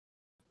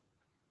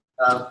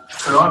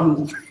So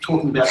I'm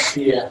talking about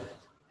beer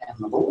and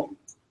the law.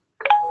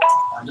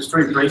 Just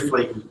very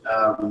briefly,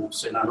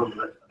 so you know a little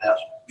bit about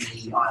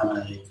me. I am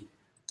a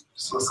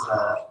solicitor.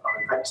 I've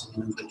been practicing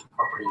in intellectual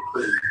property,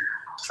 including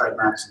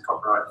trademarks and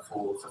copyright,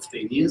 for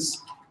 15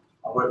 years.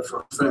 I work for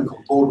a firm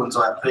called Baldwin's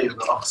IP. We've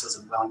got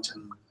offices in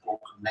Wellington,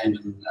 Auckland, and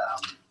in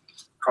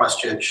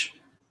Christchurch.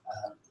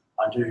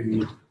 I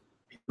do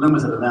a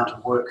limited amount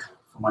of work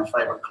for my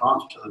favourite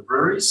clients, which are the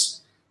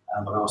breweries,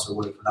 but I also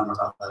work for a number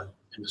of other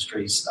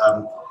industries.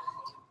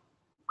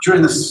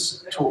 During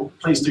this talk,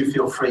 please do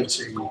feel free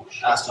to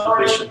ask any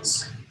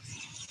questions.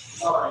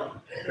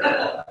 I'll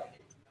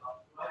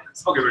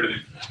get rid of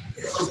it.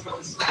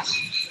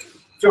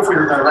 Feel free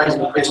to raise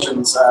any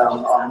questions.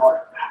 I'm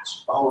not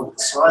beholden to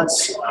the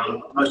slides.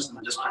 Most of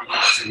them are just pretty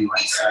good anyway.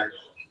 So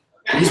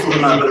it's useful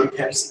to know a bit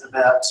perhaps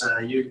about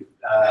you,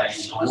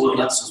 my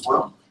audience as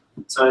well.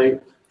 So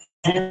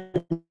hands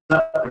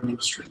up in the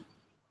industry.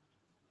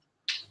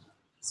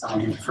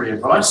 Someone here for free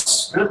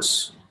advice. Good.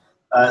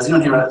 Is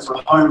anyone here a sort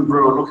of home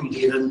brewer looking to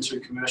get into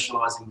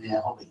commercialising their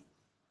hobby?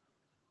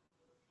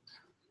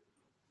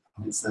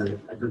 It's a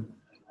good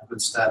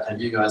start to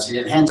have you guys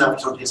here. Hands up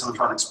to hear someone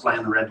trying to explain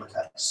the Radler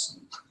case.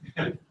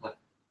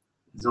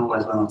 There's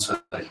always one or two.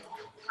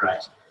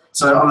 Great.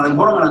 So what I'm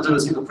going to do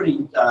is give a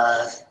pretty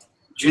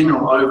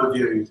general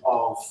overview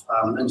of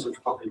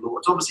intellectual property law.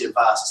 It's obviously a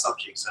vast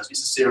subject, so it's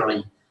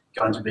necessarily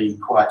going to be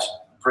quite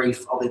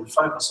brief. I'll then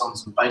focus on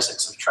some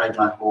basics of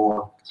trademark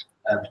law,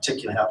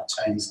 particularly how it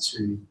pertains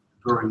to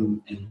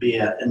brewing and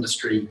beer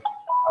industry,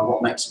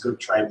 what makes a good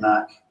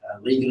trademark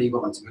legally,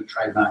 what makes a good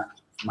trademark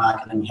for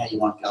marketing, how you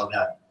want to go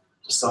about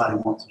deciding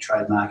what to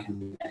trademark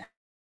and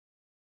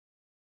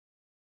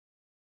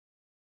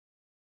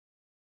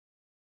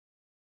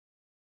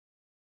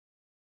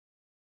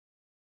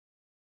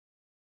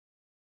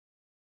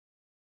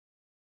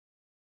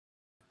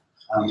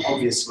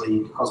obviously,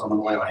 because I'm a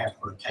lawyer, I have to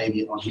put a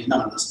caveat on here.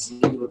 None of this is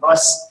legal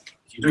advice.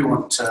 If you do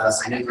want to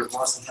say legal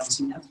advice, then come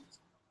see me.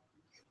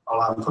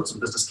 I'll put some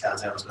business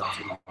cards out as well if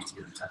you want to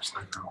get in touch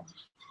later on.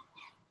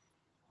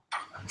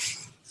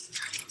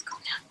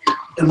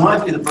 In my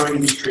view, the brewing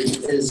industry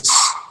is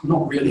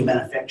not really a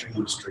manufacturing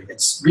industry.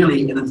 It's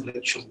really an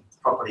intellectual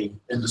property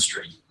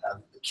industry.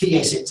 The key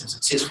assets of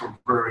successful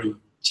brewery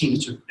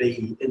tend to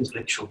be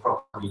intellectual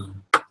property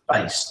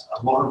based.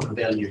 A lot of the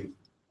value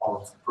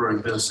of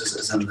brewing businesses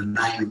is in the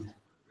name,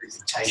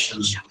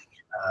 reputation,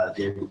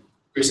 their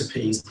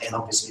recipes, and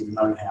obviously the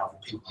know-how of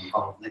the people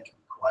involved. And that can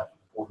be quite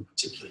important,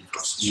 particularly for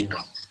a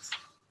small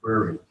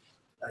brewery.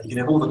 You can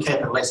have all the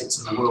capital assets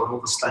in the world, all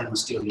the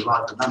stainless steel you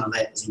like, but none of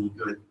that is any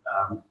good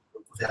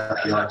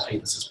without the IP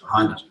that sits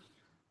behind it.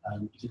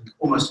 You can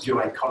almost view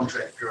a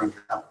contract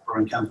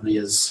brewing company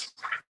as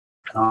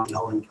an IP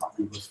holding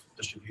company with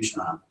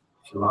distribution arm,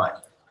 if you like.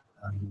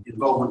 The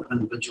involvement of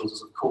individuals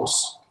is, of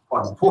course,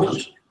 quite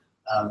important.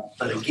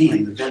 But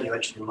again, the value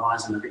actually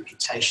lies in the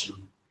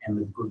reputation and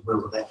the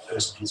goodwill that that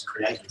person has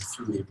created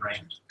through their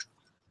brand.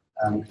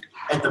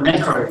 At the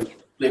macro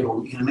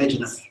level, you can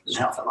imagine if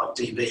an outfit like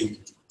DB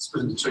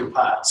split into two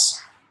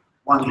parts.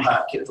 One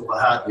part kept all the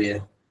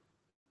hardware,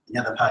 the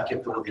other part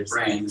kept all their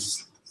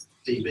brands,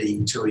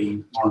 DB,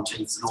 TUI,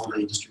 Monteiths, and all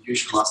the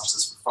distribution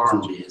licenses for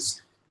foreign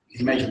beers. You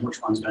can imagine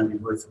which one's going to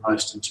be worth the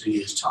most in 2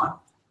 years' time.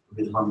 It'll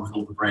be the one with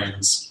all the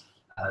brands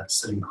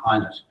sitting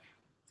behind it.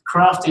 The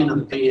craft end of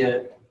the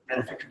beer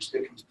manufacturing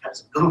spectrum is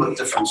perhaps a little bit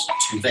different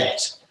to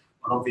that.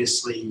 But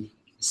obviously, you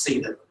can see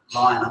that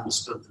Lion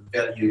understood the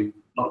value,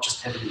 not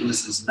just having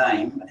Emerson's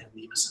name, but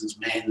having Emerson's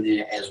man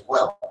there as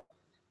well.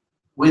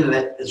 Whether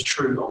that is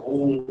true of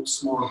all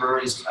smaller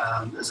breweries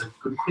is a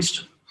good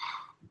question.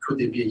 Could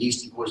there be a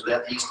Yeasty Boys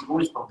without the Yeasty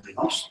Boys? Probably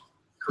not.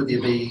 Could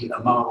there be a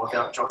Moa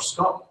without Josh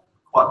Scott?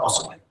 Quite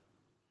possibly.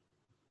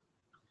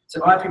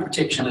 So IP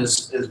protection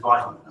is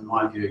vital, in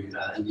my view,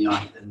 in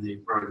the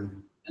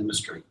brewing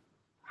industry.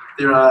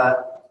 There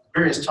are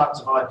various types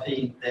of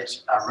IP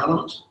that are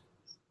relevant.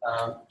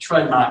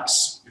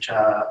 Trademarks, which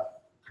are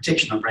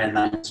protection of brand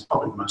names, is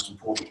probably the most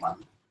important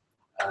one.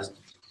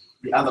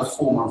 The other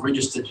form of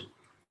registered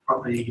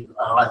property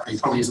IP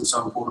probably isn't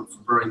so important for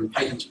brewing.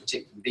 Patents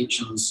protect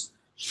inventions.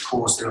 Of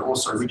course, there are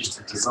also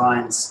registered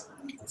designs,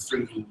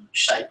 3D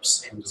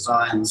shapes and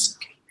designs.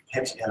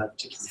 Perhaps you had a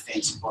particularly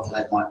fancy model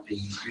that might be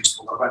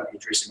useful, but I won't be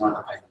addressing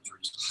either patents or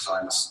registered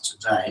designs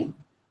today.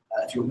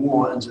 If you're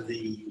more into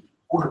the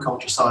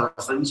horticulture side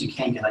of things, you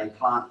can get a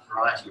plant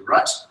variety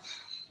right.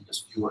 And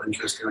just for your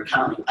interest, there are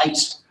currently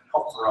 8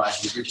 hop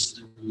varieties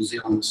registered in New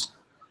Zealand,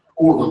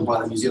 all of them by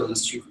the New Zealand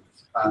Institute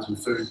for Plant and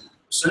Food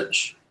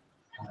Research.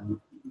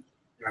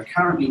 There are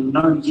currently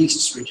no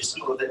yeasts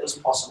registered, although that is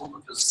possible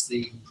because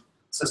the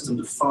system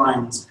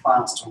defines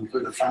plants to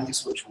include a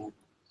fungus, which will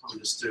probably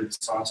disturb the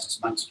scientists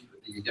amongst you, but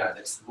there you go,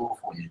 that's the law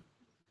for you.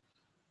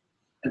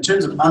 In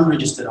terms of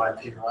unregistered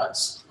IP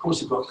rights, of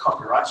course you've got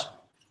copyright,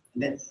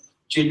 and that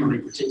generally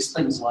protects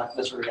things like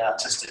literary,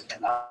 artistic,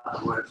 and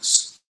other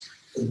works.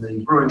 In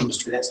the brewing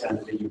industry, that's going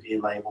to be your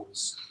beer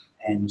labels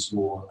and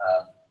your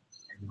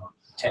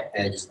tap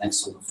badges and that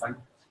sort of thing.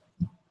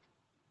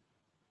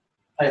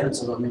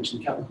 Patents, as I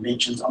mentioned, a couple of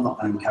mentions. I'm not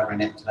going to be covering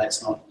that today.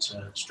 It's not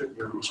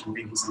strictly mentioned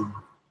in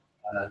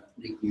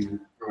neat new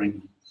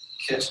brewing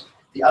kit.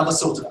 The other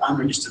sorts of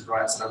unregistered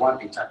rights that I won't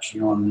be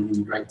touching on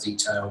in great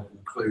detail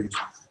include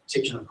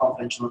protection of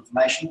confidential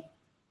information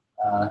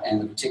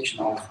and the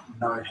protection of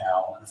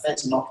know-how. And if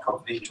that's not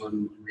confidential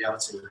in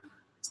reality,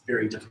 it's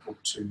very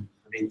difficult to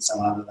prevent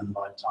someone other than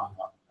by time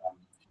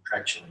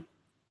contractually.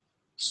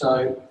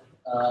 So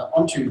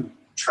onto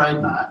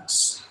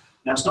trademarks.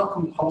 Now, it's not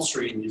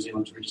compulsory in New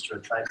Zealand to register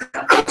a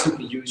trademark. You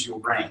simply use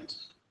your brand,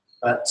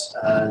 but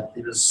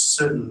there is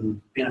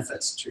certain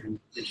benefits to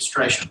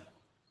registration.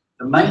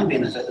 The main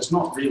benefit is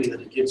not really that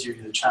it gives you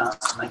the chance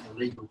to make a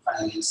legal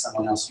claim against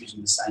someone else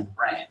using the same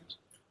brand.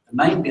 The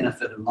main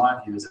benefit, in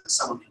my view, is that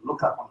someone can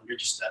look up on the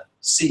register,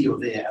 see you're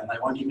there, and they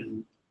won't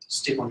even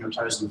step on your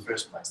toes in the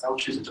first place. They'll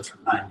choose a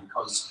different name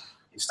because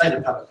you've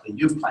stated publicly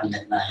you've claimed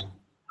that name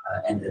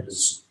and it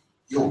is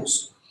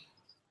yours.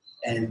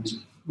 And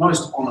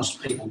most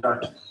honest people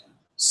don't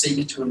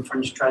seek to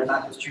infringe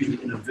trademark. It's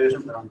usually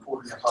inadvertent. They're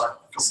importing a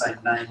product with the same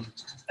name.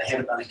 They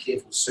haven't done a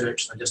careful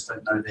search. They just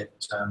don't know that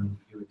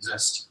you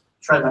exist.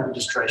 Trademark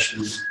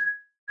registration is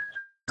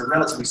a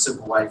relatively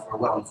simple way for a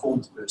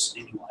well-informed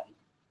person anyway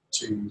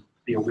to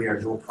be aware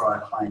of your prior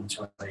claim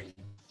to a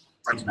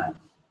brand name.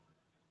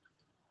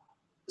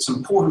 It's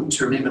important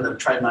to remember that a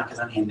trademark is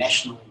only a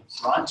national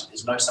right.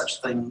 There's no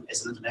such thing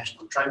as an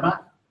international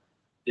trademark.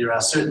 There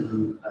are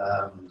certain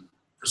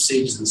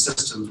procedures and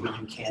systems where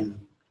you can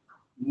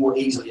more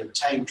easily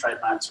obtain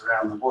trademarks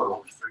around the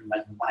world through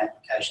making one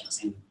application that's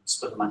then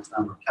split amongst a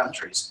number of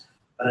countries.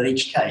 But in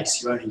each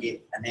case, you only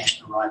get a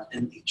national right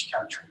in each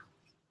country.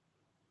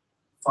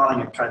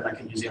 Filing a trademark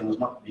in New Zealand is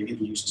not going to be of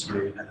any use to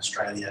you in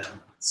Australia, the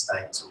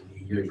States, or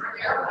the EU,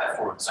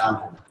 for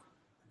example.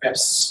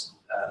 Perhaps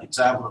an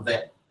example of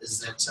that is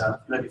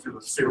that maybe if you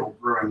were Feral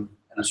Brewing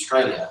in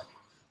Australia,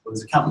 well,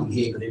 there's a company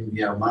here called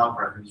MVL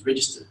Marlborough who's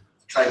registered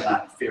the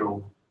trademark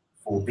Feral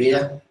for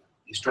beer.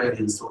 The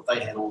Australians thought they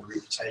had all the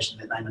reputation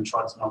of that name and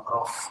tried to knock it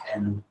off,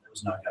 and it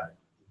was no go.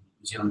 The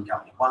New Zealand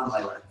company won,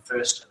 they were in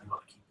first, and they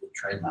got to keep their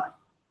trademark.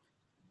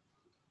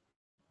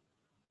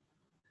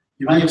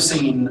 You may have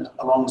seen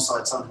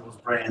alongside some people's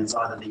brands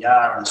either the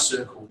R and a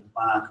circle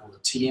mark or the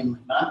TM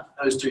mark.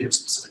 Those do have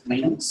specific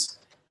meanings.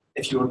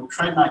 If your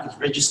trademark is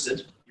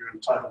registered, you're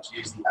entitled to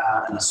use the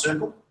R and a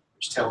circle,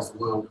 which tells the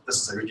world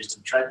this is a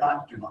registered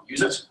trademark, do not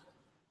use it.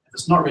 If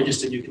it's not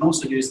registered, you can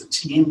also use the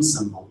TM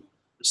symbol,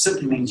 which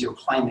simply means you're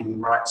claiming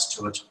rights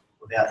to it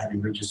without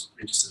having registered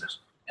it.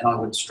 And I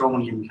would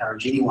strongly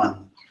encourage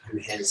anyone who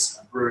has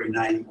a brewery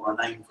name or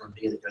a name for a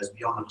beer that goes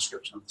beyond the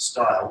description of the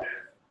style,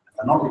 if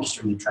they're not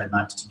registering their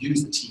trademarks, to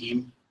use the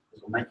TM.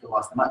 It will make your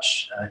life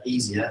much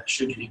easier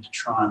should you need to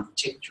try and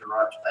protect your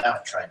right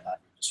without trademark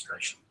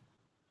registration.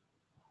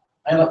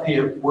 I have up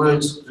here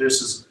words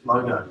versus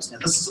logos. Now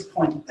this is a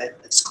point that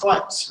it's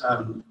quite,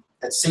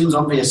 it seems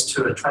obvious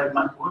to a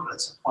trademark word, but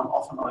it's a point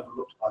often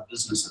overlooked by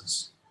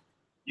businesses.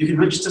 You can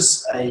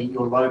register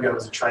your logo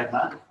as a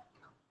trademark,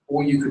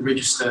 or you could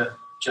register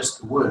just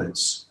the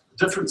words.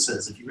 The difference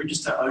is if you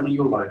register only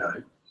your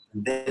logo,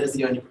 then that is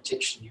the only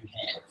protection you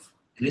have.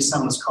 Unless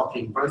someone is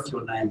copying both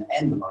your name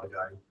and the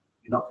logo,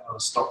 you're not going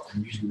to stop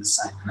them using the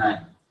same name.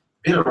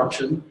 The better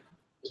option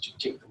is to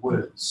protect the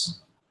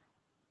words.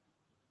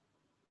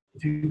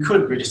 If you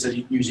could register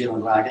New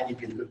Zealand Lager, you'd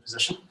be in a good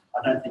position.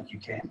 I don't think you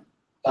can.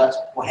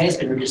 But what has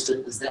been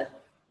registered is that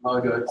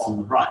logo on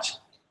the right.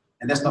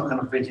 And that's not going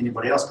to prevent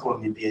anybody else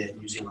calling their beer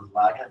New Zealand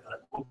Lager, but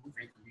it will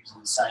prevent them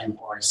using the same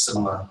or a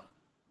similar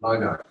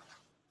logo.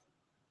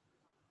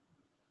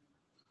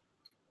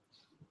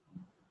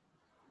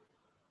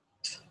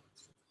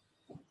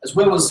 As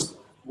well as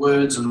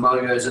words and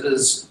logos, it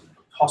is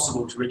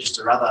possible to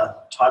register other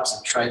types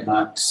of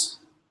trademarks.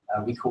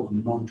 We call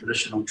them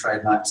non-traditional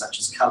trademarks, such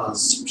as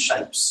colours,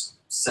 shapes,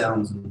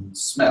 sounds and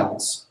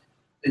smells.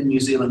 In New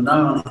Zealand,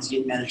 no one has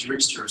yet managed to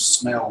register a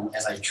smell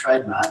as a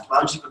trademark,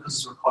 largely because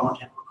it's a requirement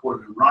to have it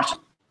recorded in writing.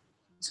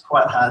 It's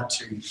quite hard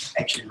to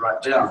actually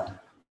write down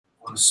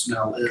what a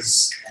smell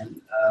is.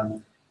 And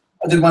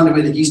I did wonder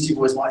whether Yeasty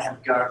Boys might have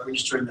a go at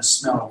registering the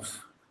smell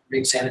of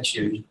Rex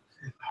Attitude.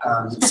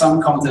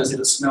 Some commentators said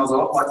it smells a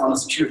lot like one of the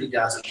security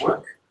guards at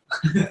work,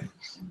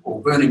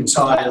 or burning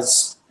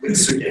tyres,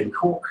 wetsuit and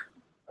cork,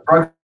 a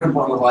broken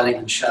bottle of Eileen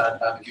and charred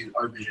barbecued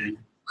aubergine,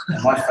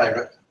 and my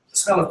favourite, the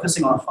smell of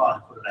pissing on a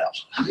fire, put it out.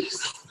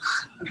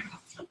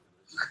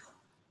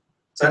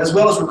 So as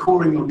well as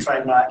recording your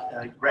trademark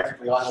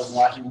graphically either in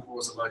writing or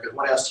as a logo,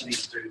 what else do you need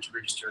to do to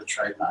register a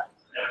trademark?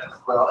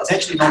 Well, it's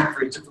actually not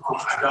very difficult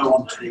to go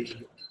onto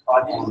the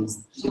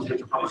IPON's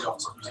Intellectual Property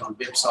Office of New Zealand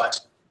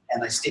website,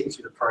 and they step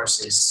through the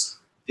process.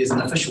 There's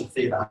an official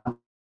fee of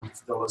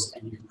 $100,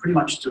 and you can pretty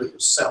much do it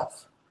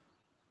yourself.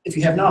 If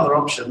you have no other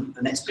option,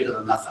 then that's better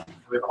than nothing.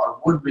 However, I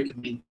would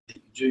recommend that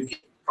you do get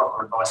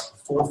proper advice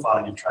before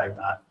filing a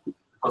trademark,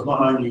 because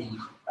not only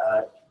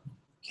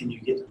can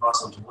you get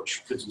advice on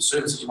which goods and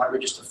services you might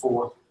register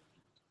for,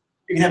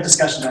 You can have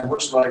discussions on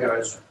which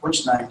logos,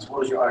 which names,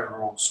 what is your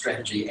overall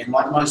strategy, and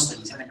like most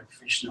things, having a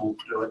professional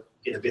do it,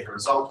 get a better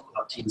result,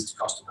 but that tends to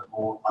cost a bit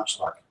more, much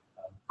like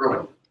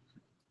brewing.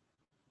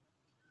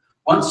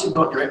 Once you've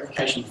got your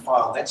application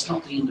filed, that's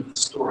not the end of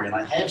the story, and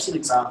I have seen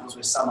examples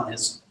where someone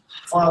has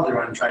filed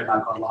their own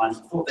trademark online,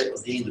 thought that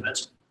was the end of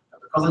it, but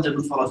because they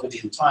didn't follow through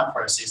the entire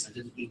process, they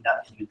didn't end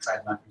up getting a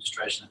trademark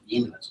registration at the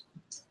end of it.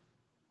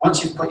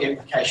 Once you've put your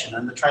application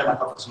in, the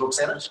trademark office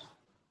looks at it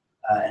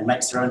and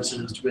makes their own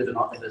decision as to whether or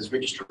not that is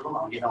registrable.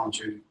 I'll get on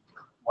to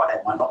why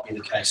that might not be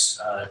the case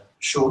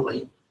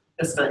shortly.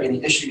 If there are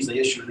any issues, they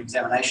issue an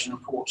examination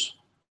report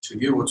to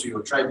you or to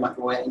your trademark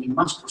lawyer, and you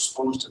must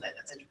respond to that.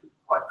 That's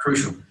quite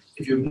crucial.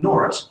 If you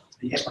ignore it,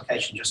 the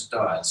application just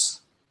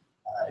dies.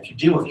 If you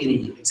deal with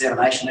any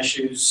examination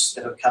issues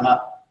that have come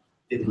up,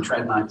 then the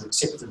trademark is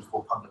accepted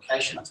for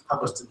publication. It's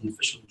published in the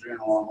official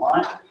journal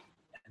online,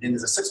 and then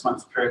there's a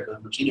 6-month period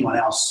in which anyone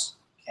else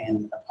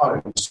can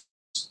oppose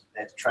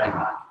that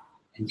trademark.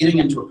 And getting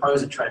in to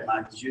oppose a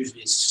trademark is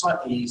usually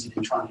slightly easier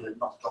than trying to get it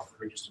knocked off the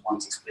register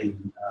once it's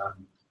been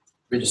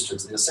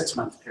registered. So there's a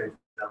 6-month period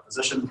for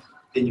opposition,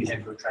 then you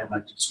have your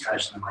trademark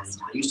registration, and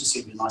they used to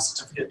send you a nice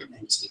certificate, and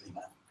then you send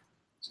email.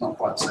 It's not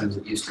quite the same as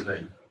it used to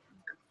be.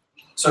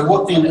 So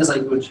what then is a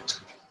good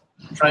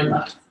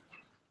trademark?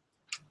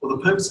 Well,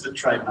 the purpose of a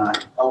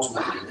trademark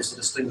ultimately is to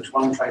distinguish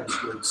one trader's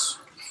goods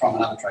from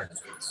another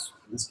trader's goods,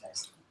 in this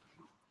case.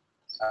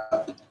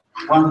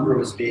 One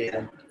brewer's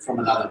beer from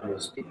another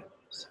brewer's beer.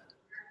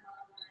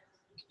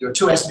 There are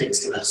 2 aspects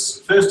to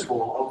this. First of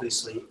all,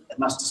 obviously, it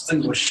must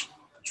distinguish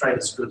a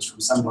trader's goods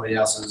from somebody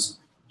else's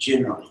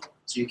generally.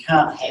 So you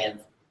can't have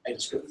a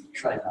descriptive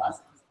trademark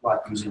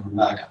like New Zealand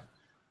Lager.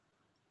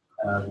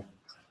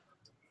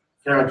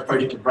 Garage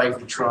Project are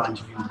bravely trying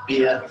to use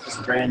beer as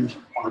a brand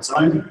on its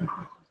own.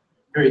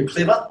 Very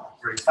clever,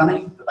 very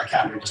funny, but they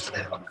can't register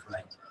that, I'm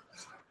afraid.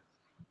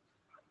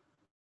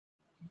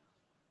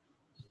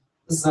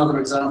 This is another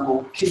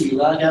example. Kiwi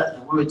Lager,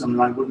 the words on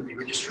the name wouldn't be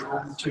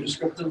registrable, too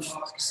descriptive,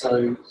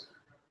 so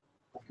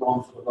I've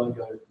gone for the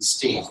logo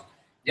instead.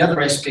 The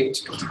other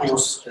aspect, of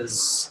course,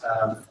 is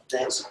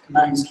that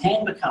names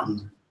can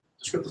become,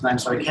 descriptive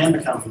names, so can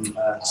become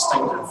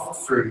distinctive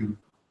through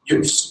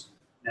use.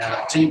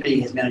 Now,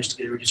 DB has managed to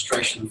get a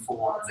registration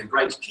for the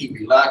Great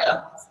Kiwi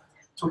Lager.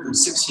 It took them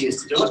 6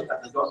 years to do it,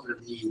 but they got it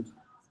in the end,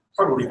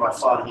 probably by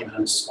filing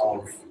evidence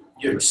of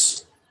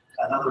use.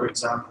 Another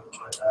example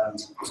which I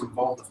was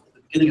involved with at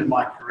the beginning of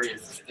my career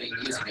 15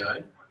 years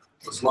ago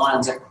was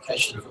Lion's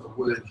application for the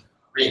word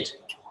red.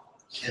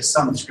 There's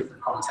some descriptive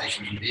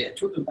connotations in there. It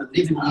took them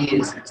 11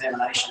 years of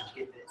examination to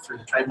get that through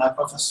the trademark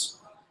office,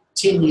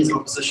 10 years of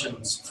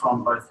oppositions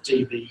from both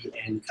DB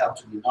and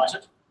Carlton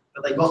United.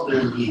 But they got there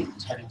in the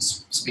end, having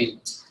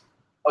spent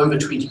over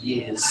 20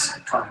 years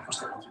trying to push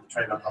that one through the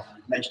trademark office.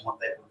 Imagine what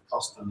that would have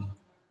cost them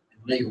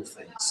in legal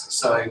fees.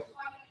 So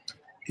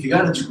if you're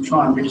going to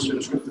try and register a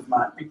descriptive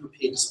mark, be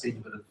prepared to spend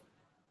a bit of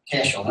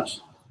cash on it.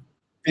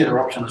 The better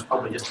option is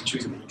probably just to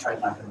choose a better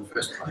trademark in the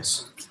first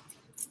place.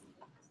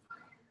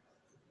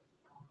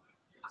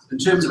 In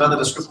terms of other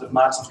descriptive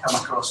marks I've come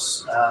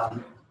across,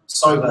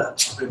 Sober,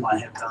 whom I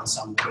have done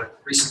some work,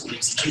 recently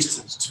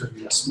suggested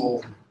to a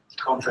small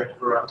contract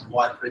brewer up in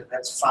Waipori,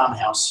 that's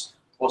Farmhouse,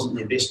 wasn't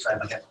their best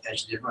trademark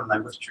application ever, and they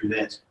withdrew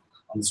that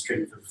on the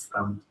strength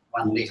of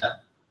one letter.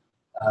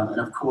 And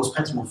of course,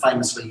 perhaps more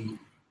famously,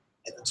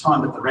 at the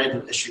time that the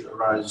Radler issue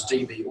arose,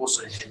 DB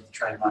also had the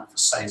trademark for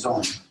Saison,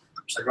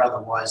 which they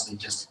rather wisely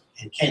just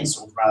had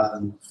cancelled rather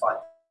than fight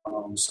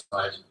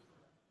alongside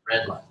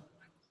Radler.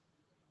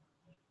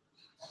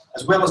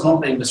 As well as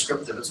not being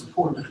descriptive, it's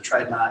important that a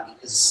trademark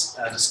is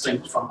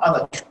distinct from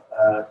other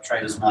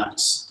traders'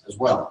 marks as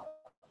well.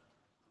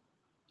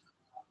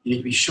 You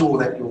need to be sure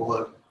that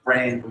your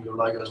brand or your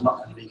logo is not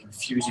going to be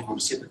confusing or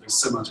deceptively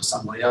similar to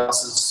somebody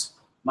else's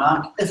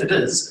mark. If it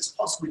is, it's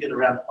possible to get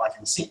around it by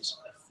consent.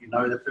 If you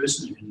know the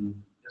person, you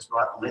can just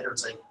write a letter and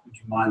say, would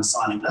you mind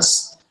signing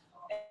this?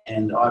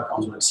 And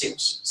Icons will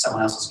accept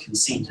someone else's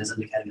consent as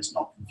indicating it's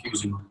not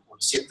confusing or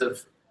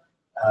deceptive.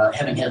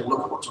 Having had a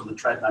look at what's on the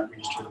trademark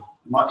register,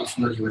 you might be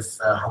familiar with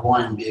a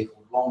Hawaiian beer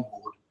called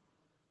Longboard.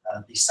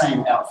 The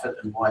same outfit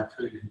in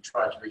Waipu who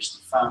tried to register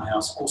the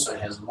Farmhouse also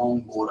has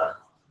Longboarder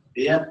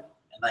beer,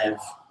 and they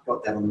have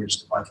got that on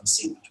register by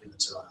consent between the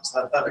two owners.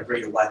 So they've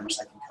agreed a way in which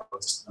they can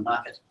coexist in the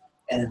market.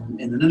 And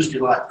in an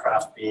industry like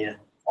craft beer,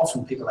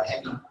 often people are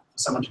happy for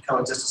someone to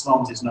coexist as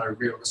long as there's no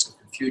real risk of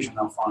confusion.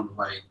 They'll find a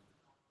way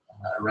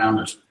around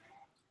it.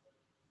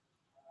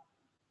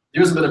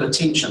 There is a bit of a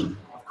tension,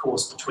 of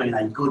course, between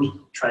a good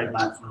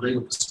trademark from a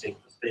legal perspective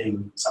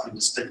being something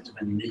distinctive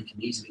and unique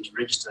and easy to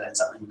register, and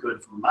something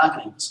good from a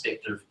marketing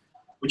perspective,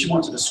 which you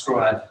want to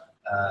describe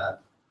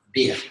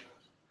beer,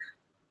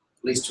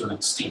 at least to an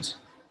extent.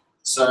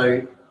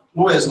 So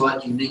lawyers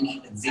like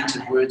unique,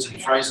 inventive words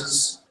and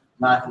phrases.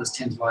 Marketers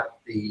tend to like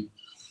the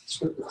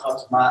descriptive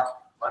types of mark,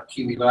 like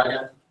Kiwi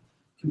Lager.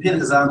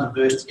 Competitors aren't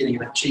averse to getting a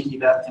bit cheeky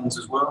about things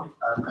as well.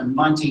 In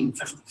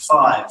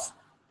 1955,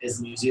 as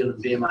the New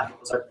Zealand beer market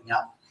was opening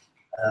up,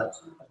 a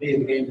beer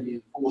began to be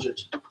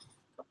imported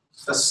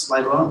this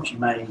label on, which you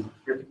may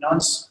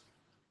recognise.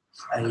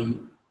 A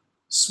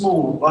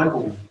small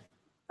local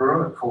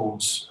brewer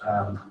called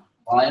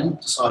Lion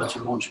decided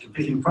to launch a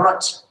competing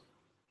product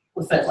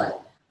with that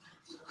label.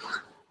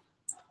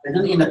 They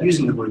didn't end up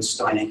using the word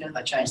Steinecker,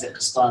 they changed that to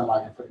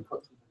Steinlager pretty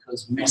quickly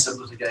because massive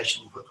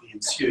litigation quickly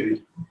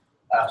ensued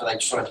after they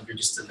tried to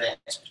register that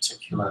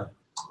particular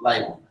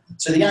label.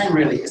 So the aim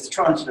really is to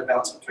try and get a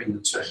balance between the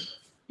two.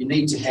 You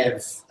need to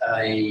have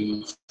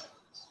a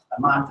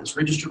mark that's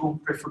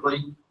registrable,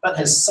 preferably, but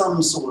has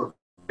some sort of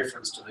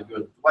reference to the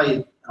good. The way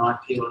an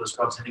IP law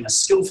describes having a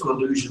skillful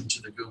allusion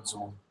to the goods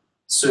or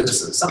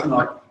services. Something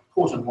like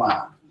Port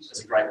Noir is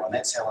a great one.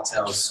 That's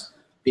Hallertau's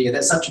beer.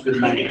 That's such a good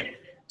name.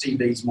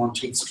 DB's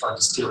Monteith's tried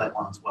to steal that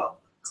one as well.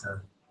 So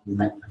we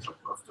make the hook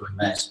of doing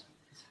that.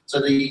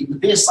 So the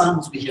beer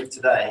samples we have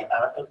today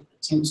are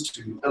attempts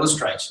to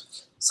illustrate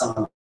some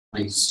of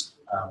these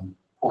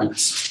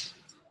points.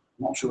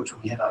 I'm not sure which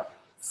one we have up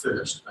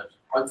first, but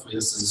hopefully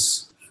this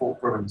is Fork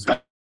Brewing's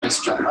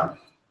base jumper.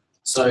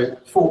 So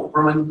Fork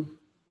Brewing,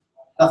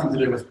 nothing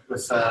to do with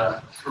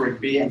brewing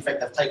beer. In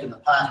fact, they've taken the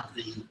part of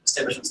the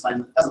establishment's name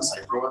that doesn't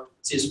say brewer,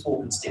 it says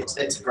Fork instead.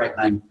 So that's a great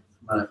name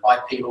from an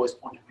IP lawyer's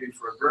point of view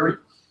for a brewery.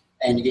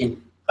 And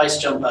again, base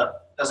jumper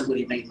doesn't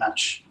really mean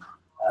much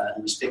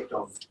in respect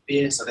of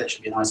beer, so that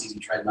should be a nice easy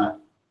trademark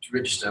to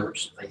register,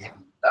 which they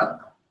haven't done.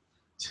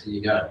 There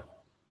you go.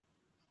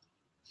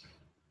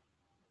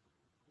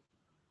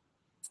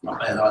 Not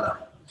bad either.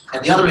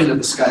 At the other end of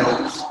the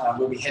scale,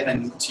 we'll be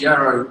having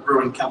Tiaro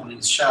Brewing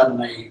Company's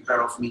Chardonnay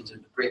barrel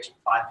fermented Brett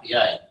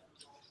IPA.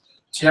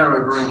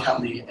 Tiaro Brewing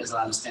Company, as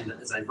I understand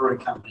it, is a brewing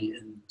company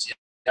in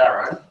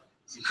Tiaro.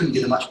 You couldn't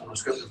get a much more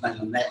descriptive name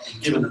than that,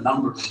 and given the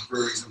number of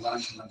breweries in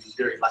Wellington, they'd be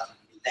very lucky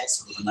to get that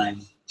sort of a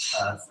name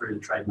through the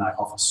trademark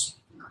office.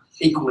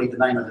 Equally, the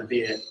name of the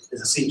beer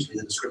is essentially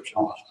the description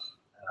of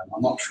it.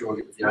 I'm not sure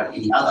if there are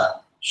any other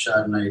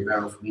Chardonnay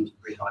barrel fermented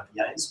Brett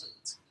IPAs,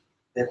 but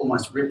that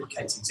almost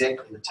replicates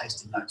exactly the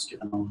tasting notes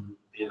given on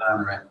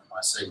Beervana at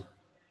IC.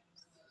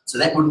 So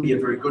that wouldn't be a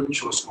very good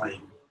choice from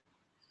a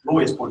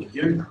lawyer's point of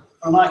view.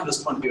 From a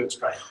marketer's point of view, it's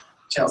great. It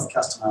tells the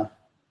customer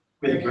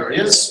where the brewery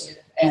is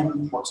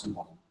and what's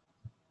involved.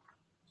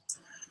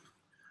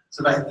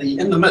 So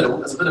in the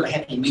middle, as a bit of a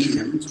happy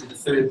medium, to the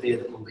third beer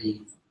that we'll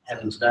be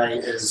having today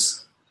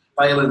is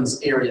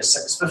Balin's Area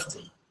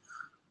 650.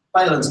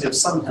 Balin's gives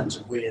some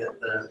hint of where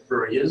the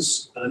brewery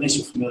is, but unless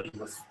you're familiar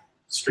with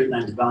street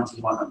names of Wellington,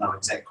 you might not know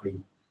exactly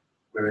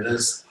where it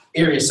is.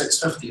 Area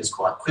 650 is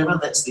quite clever.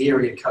 That's the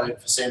area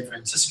code for San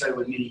Francisco,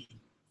 where many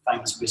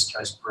famous West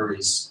Coast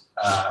breweries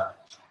are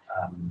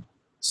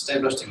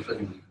established,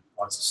 including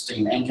like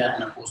Steam Anchor,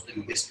 and of course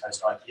being West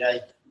Coast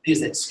IPA.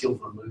 There's that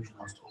skillful illusion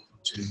I was talking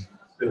to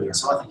earlier.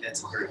 So I think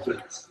that's a very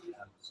good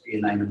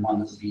beer name, and one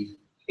that would be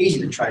easy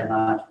to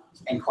trademark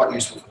and quite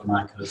useful for the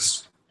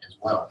marketers as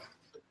well.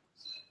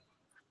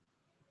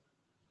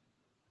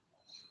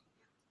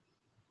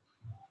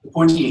 The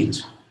pointy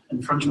end,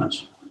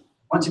 infringement.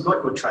 Once you've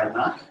got your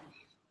trademark,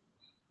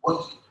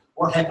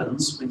 what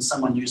happens when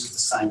someone uses the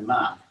same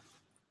mark?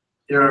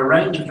 There are a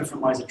range of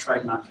different ways a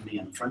trademark can be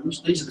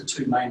infringed. These are the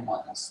two main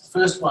ones. The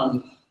first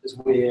one is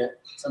where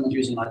someone's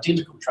using an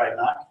identical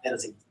trademark. That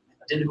is,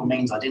 identical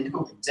means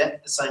identical, exactly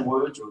the same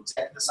words or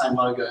exactly the same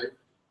logo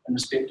in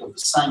respect of the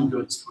same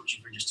goods for which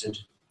you've registered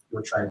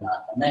your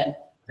trademark. And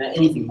that, without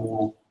anything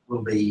more,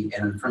 will be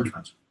an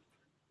infringement.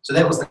 So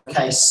that was the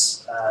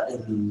case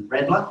in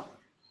Radler.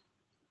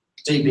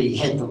 DB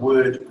had the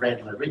word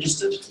Radler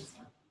registered.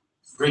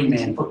 Green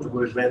Man put the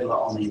word Radler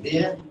on their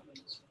beer.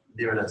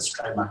 There it is,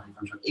 trademark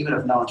infringement. Even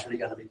if no one's really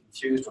going to be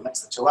confused or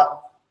mix the two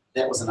up,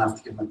 that was enough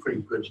to give them a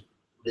pretty good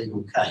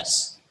legal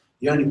case.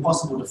 The only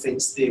possible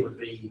defence there would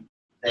be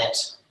that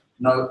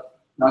no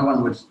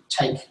one would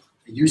take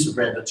the use of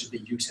Radler to be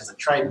used as a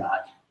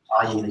trademark,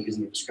 i.e. they're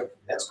using it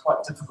descriptively. That's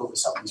quite difficult if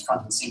something's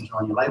front and centre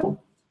on your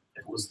label.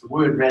 If it was the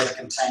word Radler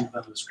contained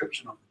within the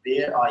description of the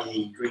beer,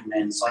 i.e. Green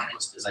Man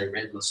Cyclist is a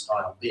Radler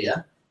style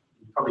beer,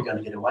 you're probably going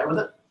to get away with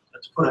it.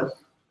 But to put it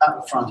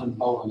up front and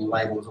bold on your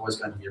label is always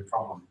going to be a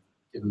problem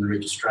given the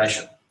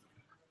registration. The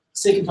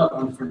second type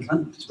of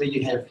infringement is where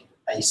you have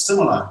a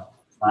similar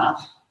mark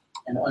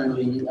and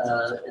only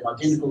an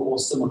identical or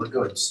similar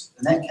goods.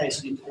 In that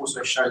case, you need to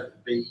also show that there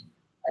would be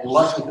a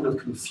likelihood of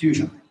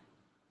confusion.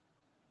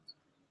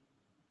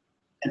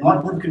 And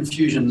likelihood of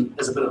confusion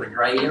is a bit of a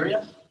grey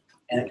area,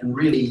 and it can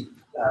really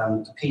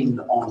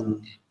depend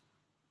on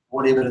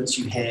what evidence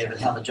you have and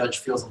how the judge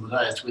feels on the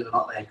day as to whether or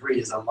not they agree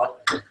there's a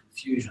likelihood of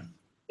confusion.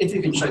 If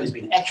you can show there's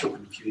been actual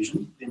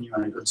confusion, then you're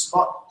in a good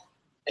spot.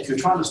 If you're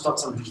trying to stop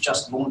someone who's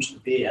just launched a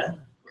beer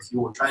with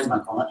your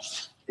trademark on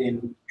it,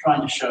 then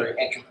trying to show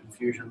actual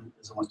confusion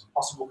is almost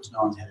impossible because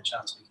no one's had a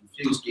chance to be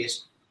confused yet.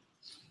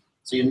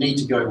 So you need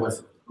to go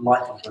with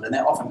likelihood, and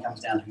that often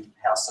comes down to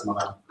how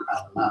similar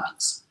are the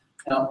marks.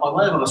 Now, by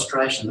way of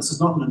illustration, this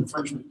is not an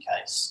infringement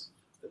case,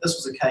 but this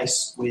was a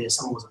case where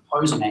someone was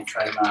opposing that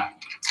trademark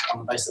on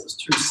the basis that it was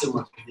too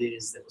similar to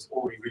theirs that was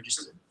already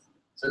registered.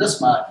 So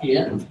this mark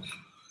here,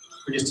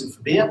 registered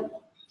for beer,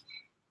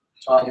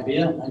 Tiger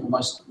beer, I think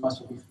most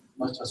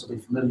most of us will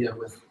be familiar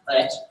with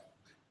that.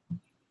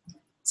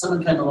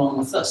 Someone came along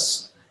with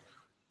this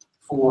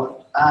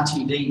for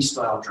RTD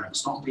style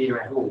drinks, not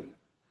beer at all.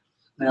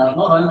 Now,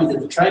 not only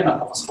did the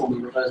trademark office tell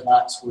me that those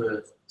marks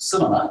were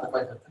similar, the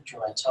way they picture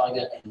a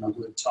tiger and the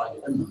word tiger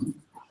in them,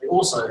 they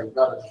also,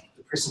 rather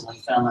depressingly,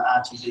 found that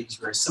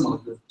RTDs were a similar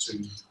good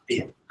to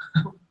beer.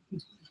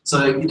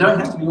 So you don't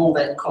have to be all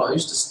that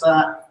close to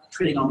start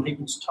treading on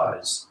people's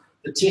toes.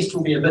 The test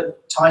will be a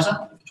bit tighter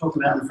if you're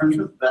talking about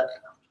infringement, but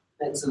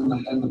that's in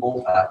the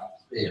ballpark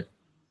there.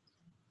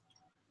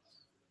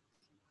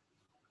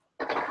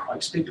 I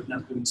expect we've now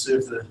been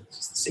served the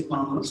second one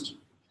on the list.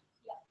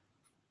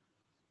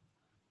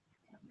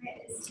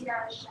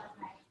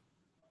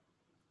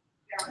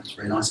 That's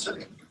very nice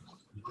too.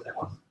 That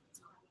one.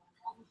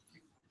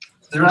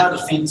 There are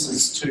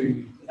defences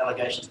to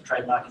allegations of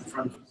trademark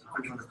infringement,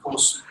 of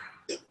course.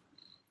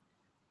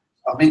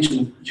 I've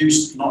mentioned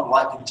use not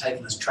likely to be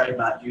taken as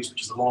trademark use,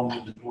 which is a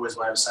long-winded lawyer's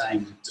way of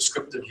saying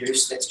descriptive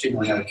use. That's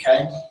generally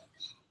okay.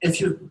 If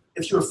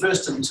you're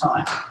first in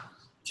time,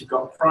 if you've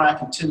got prior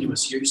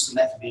continuous use, then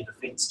that can be a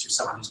defence to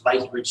someone who's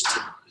later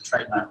registered the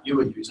trademark you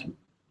were using, and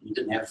you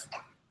didn't have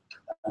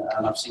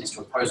enough sense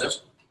to oppose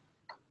it.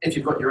 If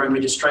you've got your own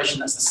registration,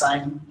 that's the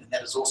same, and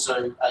that is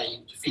also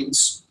a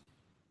defence.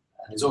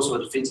 There's also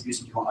a defence of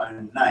using your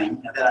own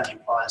name. Now that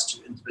only applies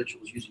to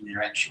individuals using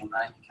their actual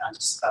name. You can't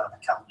just start up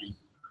a company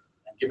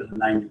and give it a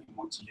name that you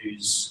want to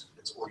use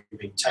that's already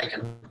been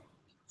taken. And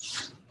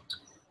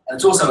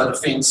it's also a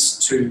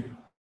defence to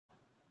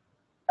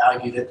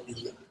argue that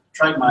the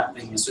trademark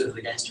being asserted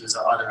against you is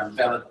either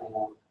invalid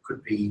or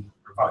could be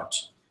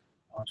revoked.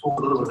 I'll talk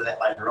a little bit of that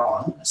later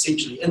on.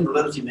 Essentially,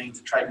 invalidity means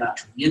the trademark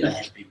should never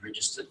have been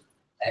registered,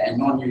 and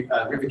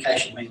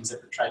revocation means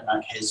that the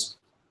trademark has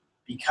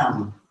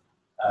become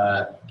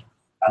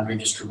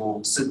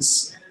unregisterable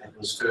since it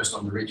was first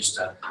on the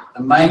register.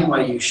 The main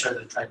way you show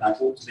that a trademark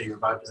ought to be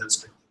revoked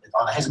is that it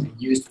either hasn't been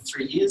used for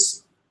 3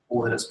 years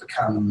or that it's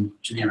become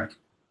generic.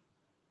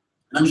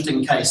 An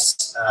interesting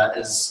case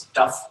is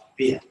Duff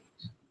Beer,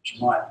 which you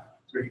might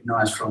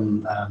recognise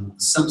from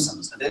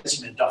Simpsons. And that's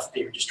been a Duff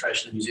Beer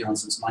registration in New Zealand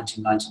since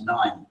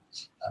 1999.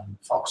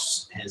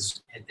 Fox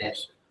has had that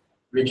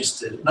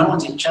registered. No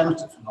one's yet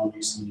challenged it for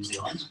non-use in New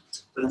Zealand,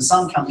 but in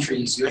some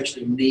countries you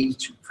actually need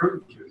to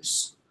prove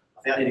use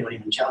without anyone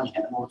even challenging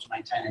it in order to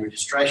maintain a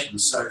registration.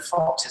 So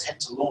Fox has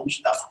had to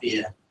launch Duff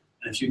Beer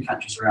in a few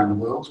countries around the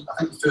world. I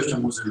think the first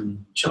one was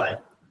in Chile.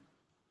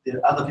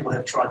 Other people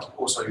have tried to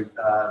also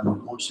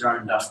launch their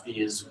own Duff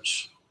Beers,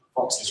 which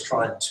Fox has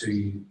tried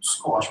to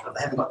squash, but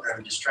they haven't got their own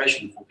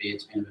registration for beer.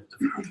 It's been a bit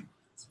difficult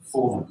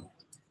for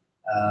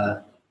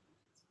them.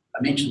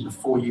 I mentioned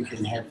before you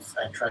can have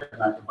a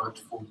trademark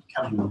revoked for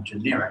becoming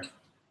generic.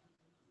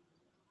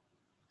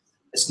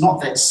 It's not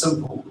that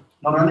simple.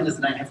 Not only does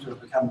the name have to have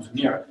become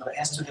generic, but it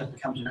has to have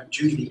become generic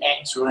due to the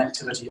acts or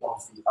activity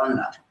of the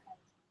owner,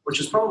 which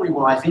is probably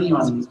why if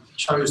anyone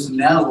chose to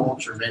now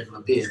launch a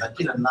regular beer, they'd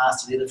get a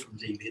nasty letter from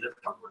DB. They'd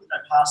probably go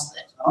past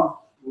that. They're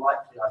not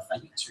likely, I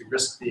think, to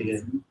risk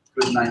their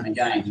good name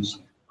again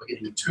by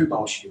getting too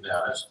bolshy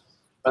about it,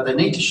 but they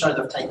need to show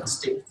they've taken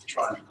steps to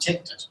try and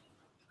protect it.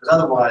 Because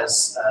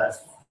otherwise, if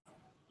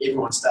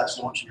everyone starts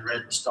launching a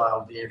radical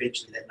style beer,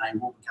 eventually that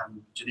name will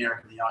become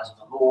generic in the eyes of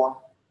the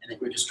law, and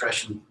that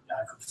registration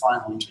could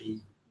finally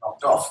be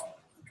knocked off.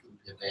 It would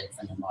be a bad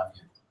thing in my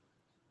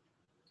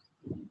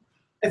view.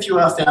 If you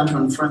are found to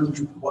infringe,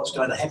 what's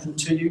going to happen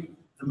to you?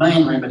 The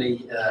main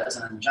remedy is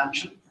an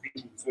injunction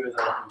preventing further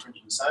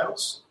infringing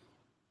sales.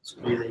 This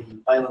would be the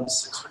Bailin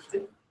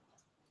 650.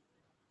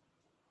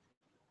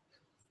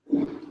 I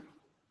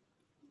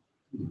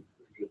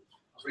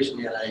was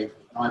recently at an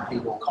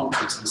IP law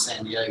conference in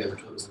San Diego,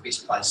 which was the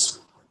best place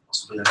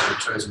possibly I could have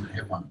chosen to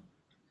have one.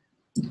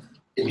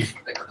 Getting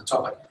back to the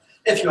topic.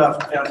 If you are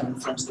found to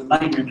infringe, the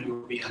main remedy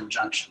will be an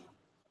injunction.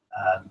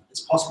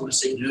 It's possible to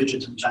seek an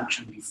urgent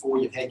injunction before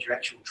you've had your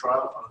actual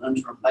trial on an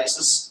interim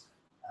basis.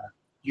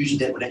 Usually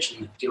that would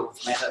actually deal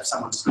with the matter. If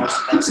someone's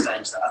lost at that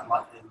stage, they're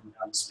unlikely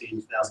to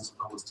spend thousands of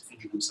dollars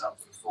defending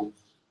themselves for a full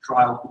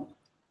trial.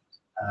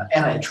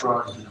 At a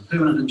trial, you get a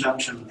permanent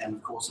injunction and,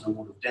 of course, an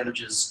award of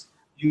damages,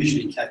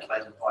 usually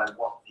calculated by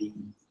what the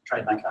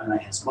trademark owner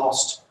has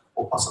lost,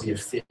 or possibly a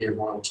fair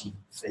royalty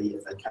fee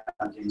if they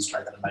can't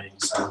demonstrate that they're making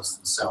sales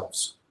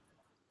themselves.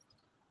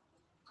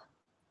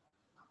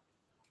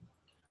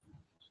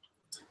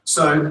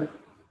 So,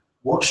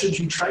 what should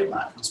you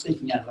trademark? I'm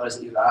speaking out of those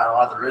that you are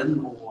either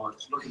in or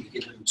looking to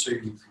get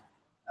into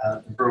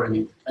the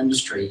brewing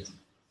industry.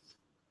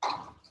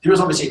 There is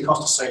obviously a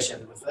cost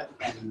associated with it,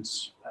 and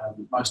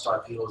most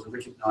IP laws will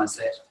recognise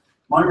that.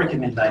 My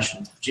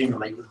recommendation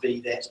generally would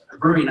be that a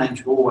brewery name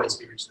should always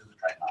be registered as a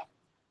trademark.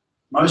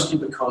 Mostly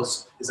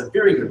because there's a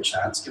very good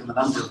chance, given the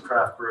number of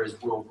craft breweries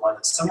worldwide,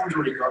 that someone's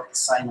already got the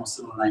same or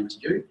similar name to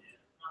you,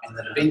 and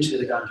that eventually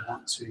they're going to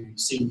want to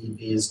send their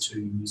beers to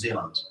New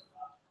Zealand.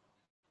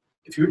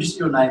 If you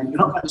register your name, you're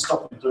not going to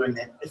stop them doing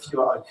that if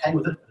you are okay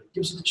with it, but it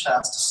gives you the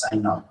chance to say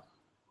no.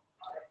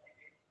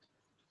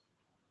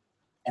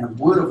 And a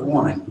word of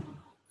warning,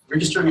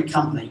 Registering a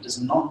company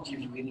does not give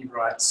you any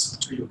rights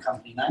to your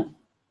company name.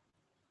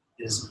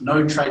 There's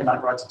no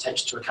trademark rights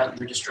attached to a company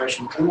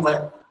registration. All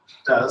that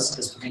does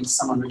is prevent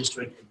someone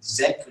registering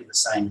exactly the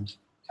same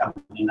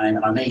company name,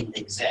 and I mean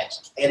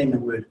exact. Adding the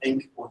word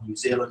Inc. or New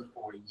Zealand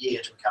or a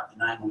year to a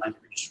company name will make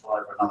it registrable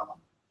over another one.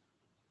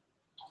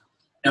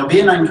 Now,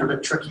 beer names are a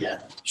bit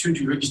trickier. Should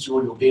you register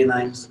all your beer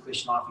names? The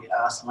question I often get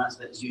asked, and the answer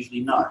to that is usually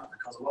no,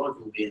 because a lot of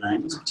your beer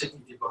names,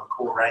 particularly if you've got a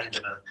core range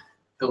of a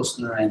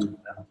Pilsner and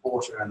a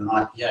Porter and an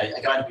IPA,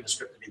 are going to be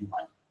descriptive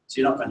anyway,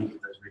 so you're not going to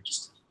get those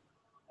registered.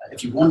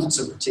 If you wanted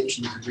some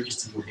protection, you could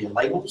register your beer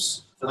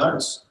labels for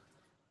those.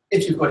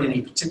 If you've got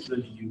any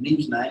particularly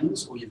unique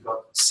names, or you've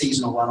got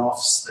seasonal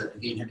one-offs that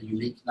again have a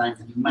unique name,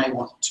 then you may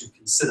want to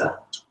consider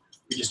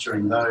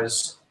registering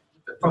those,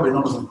 but probably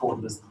not as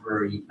important as the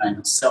brewery name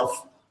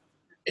itself.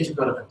 If you've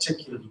got a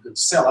particularly good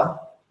cellar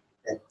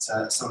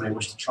that someone may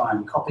wish to try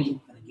and copy,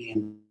 then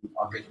again,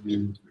 I'd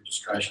recommend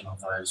registration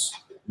of those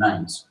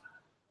names.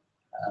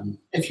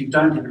 If you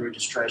don't have a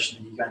registration,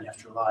 then you're going to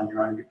have to rely on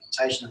your own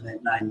reputation in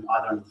that name,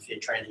 either under the Fair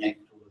Trading Act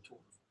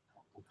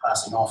or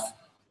passing off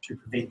to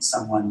prevent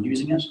someone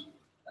using it.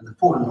 And the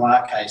Port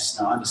Noir case,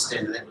 now I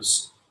understand that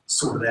was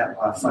sorted out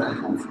by a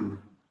phone call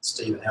from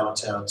Steve at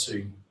Hallertau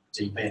to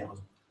DB, and it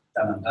was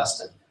done and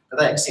dusted. But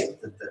they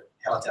accepted that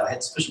Hallertau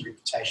had sufficient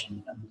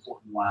reputation in the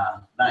Port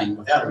Noir name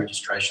without a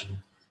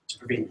registration to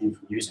prevent them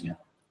from using it.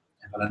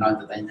 But I know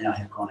that they now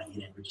have gone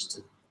ahead and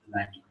registered the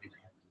name to prevent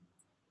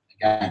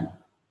it happening again.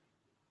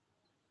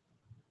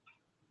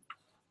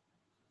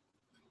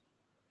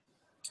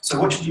 So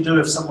what should you do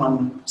if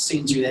someone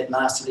sends you that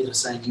nasty letter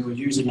saying you are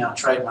using our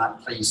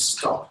trademark, please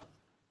stop?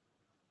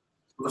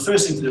 Well, the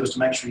first thing to do is to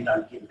make sure you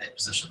don't get in that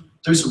position.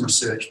 Do some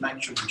research,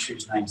 make sure you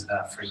choose names that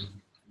are free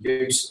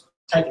use,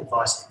 take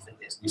advice if you think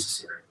that's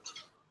necessary.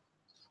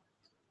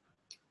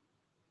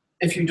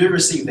 If you do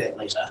receive that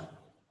letter,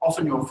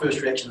 often your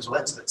first reaction is, well,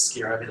 that's a bit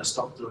scary, I better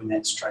stop doing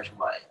that straight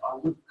away. I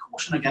would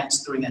caution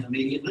against doing that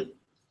immediately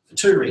for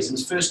two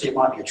reasons. Firstly, it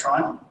might be a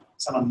try-on.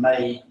 Someone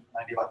may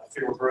be like the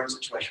Federal Brewing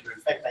situation where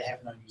in fact they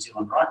have no New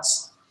Zealand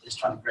rights. They're just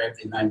trying to grab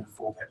their name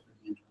before perhaps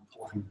moving into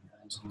reporting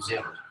to New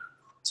Zealand.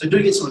 So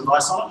do get some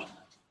advice on it.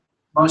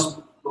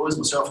 Most lawyers,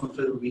 myself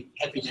included, will be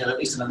happy to have at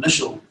least an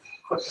initial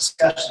quick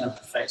discussion of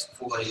the facts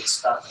before they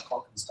start the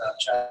clock and start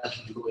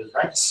charging the lawyers'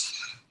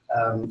 rates.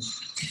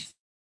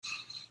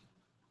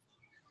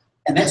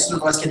 And that sort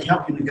of advice can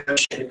help you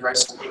negotiate a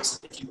graceful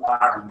exit if you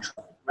are in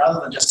trouble. Rather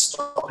than just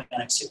stopping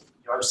and accepting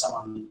that you owe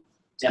someone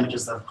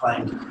damages they've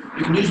claimed,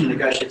 you can usually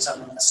negotiate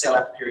something in a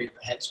sell-out period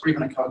perhaps, or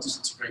even a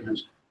coexistence agreement,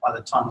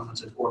 either time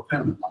limited or a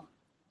permanent one.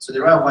 So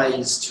there are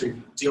ways to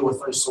deal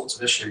with those sorts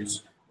of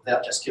issues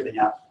without just giving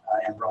up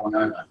and rolling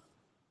over.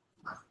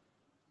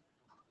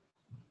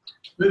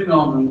 Moving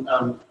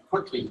on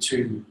quickly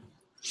to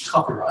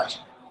copyright.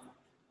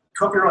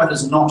 Copyright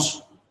is not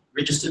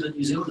registered in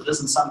New Zealand, it is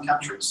in some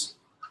countries.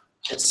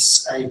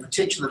 It's a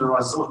protection that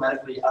arises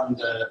automatically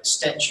under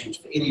statute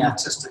for any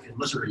artistic and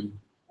literary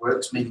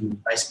works,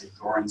 meaning basically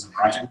drawings and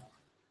writing.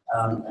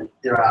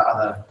 There are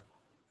other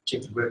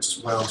protected works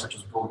as well, such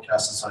as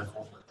broadcasts and so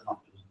forth, but they're not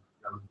really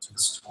relevant to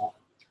this talk.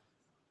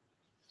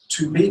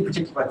 To be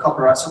protected by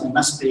copyright, something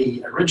must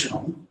be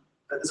original,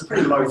 but there's a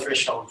pretty low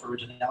threshold for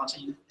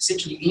originality.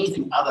 Essentially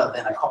anything other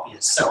than a copy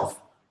itself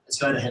is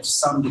going to have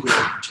some degree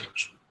of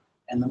protection.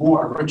 And the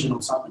more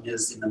original something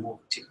is, then the more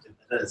protected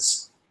it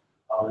is.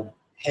 I would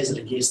hazard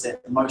a guess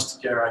that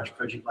most garage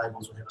project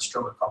labels will have a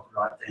stronger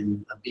copyright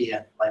than the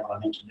beer label I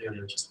mentioned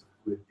earlier, just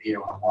the word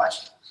beer on a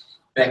white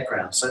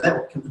background. So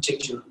that can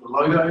protect your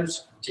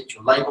logos, protect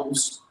your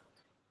labels.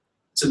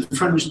 It's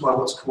infringed by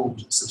what's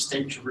called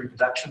substantial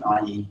reproduction,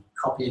 i.e.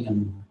 copying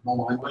in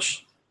normal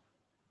English.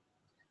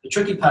 The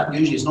tricky part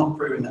usually is not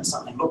proving that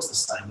something looks the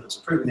same, but it's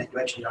proving that you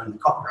actually own the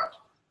copyright.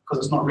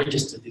 Because it's not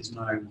registered, there's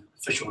no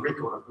official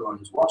record of who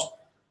owns what.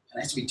 And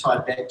it has to be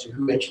tied back to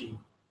who actually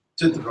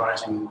did the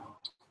writing,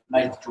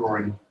 made the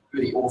drawing,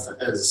 who the author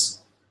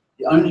is.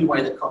 The only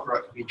way that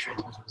copyright can be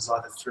transmitted is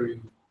either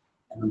through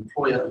an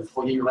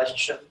employer-employee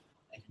relationship,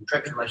 a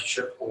contractual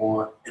relationship,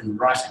 or in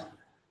writing.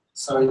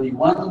 So the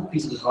one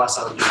piece of advice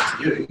I would give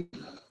to you,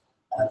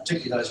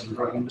 particularly those in the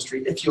brewing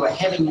industry, if you are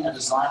having a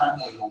designer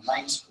or your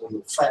mate or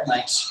your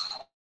flatmate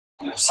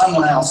or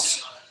someone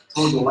else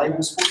draw your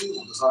labels for you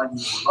or design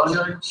your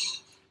logo,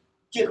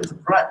 get them to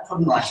put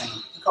in writing,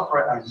 the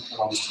copyright owner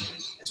belongs to you.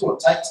 That's all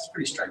it takes, it's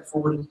pretty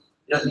straightforward.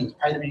 You don't need to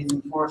pay them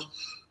anything for it.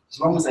 As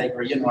long as they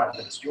agree in writing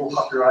that it's your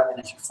copyright, and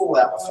if you fall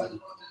out with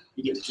them,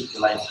 you get to keep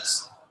your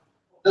labels.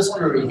 This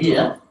brewery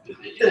here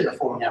did a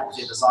falling out with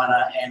their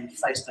designer and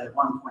faced a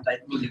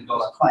 $1.8 million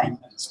claim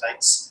in the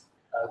States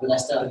when they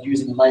started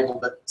using a label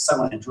that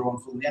someone had drawn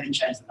for them. They only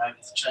changed the name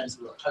to change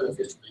the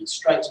Oktoberfest from being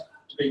straight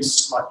to being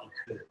slightly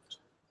curved.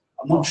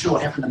 I'm not sure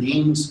what happened in the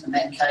end in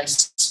that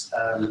case.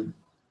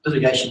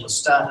 Litigation was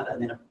started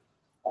and then it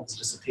obviously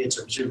disappeared,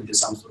 so presumably there's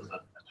some sort of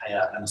a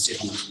payout and a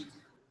settlement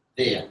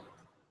there.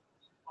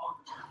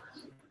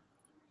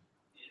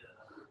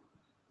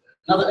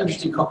 Another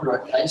interesting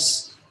copyright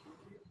case,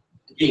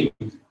 again,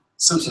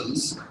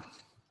 Simpsons.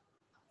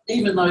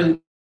 Even though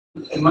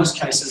in most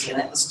cases,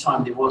 and at this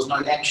time there was no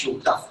actual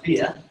Duff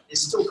beer,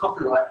 there's still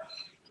copyright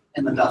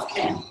in the Duff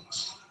can.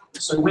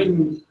 So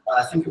when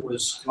I think it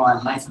was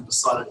Ryan Nathan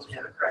decided to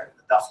have a crack at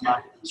the Duff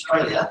market in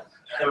Australia,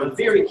 they were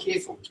very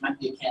careful to make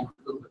their can a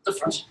little bit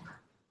different,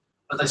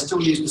 but they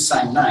still used the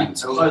same name.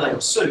 So although they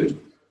were sued,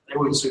 they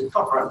weren't sued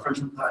for copyright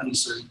infringement, they only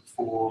sued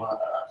for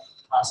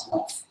passing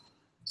off,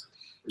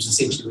 which is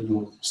essentially when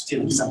you're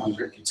stealing someone's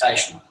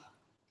reputation.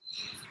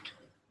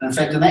 And in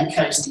fact, in that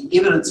case, the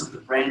evidence of the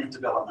brand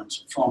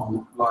development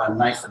from Ryan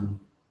Nathan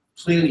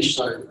clearly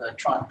showed they're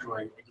trying to draw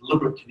a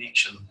deliberate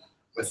connection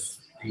with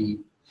the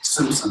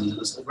Simpsons. It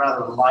was a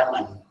rather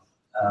enlightening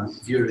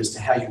view as to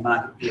how you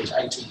market beer to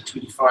 18 to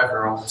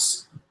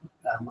 25-year-olds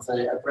with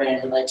a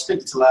brand that they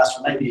expected to last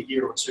for maybe a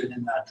year or two, and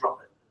then they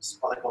drop it. It's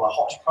what they call a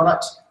hot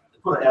product. They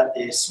put it out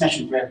there, smash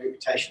and grab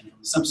reputation from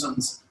the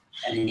Simpsons,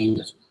 and then end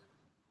it.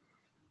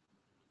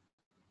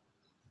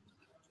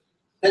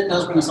 That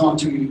does bring us on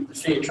to the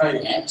Fair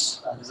Trading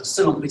Act. There's a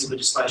similar piece of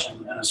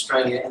legislation in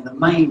Australia, and the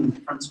main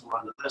principle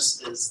under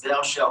this is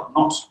thou shalt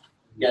not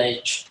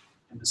engage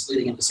in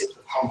misleading and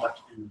deceptive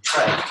conduct in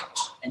trade,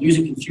 and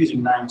using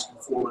confusing names can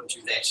fall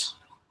into that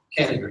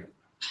category.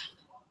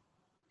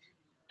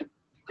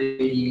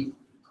 The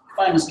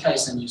famous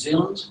case in New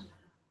Zealand,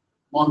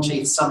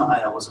 Monteith Summer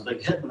Ale was a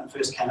big hit when it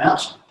first came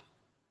out.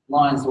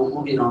 Lions thought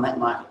we'll get on that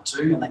market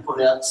too, and they put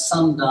out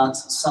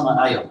Sundance Summer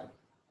Ale.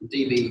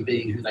 DB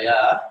being who they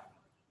are,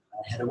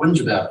 had a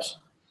whinge about it.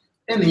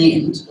 In the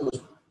end, it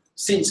was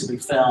sensibly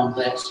found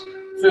that,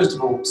 first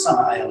of all,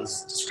 summer ale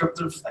is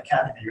descriptive. They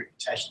can't have any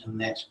reputation in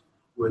that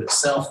word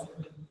itself.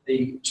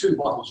 The two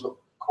bottles look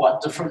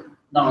quite different.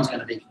 No one's going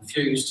to be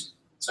confused,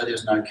 so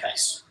there's no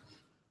case.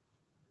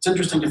 It's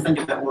interesting to think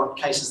about what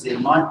cases there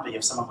might be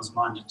if someone was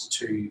minded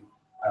to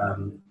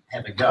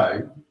have a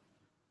go.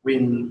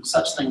 When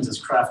such things as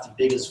crafty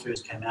beggars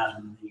first came out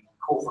and the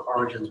corporate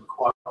origins were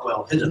quite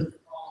well hidden,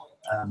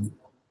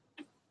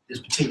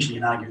 there's potentially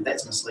an argument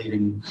that's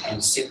misleading and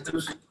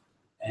deceptive,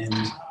 and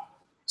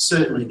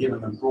certainly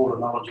given the broader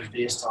knowledge of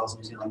beer styles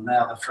in New Zealand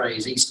now, the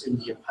phrase East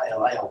India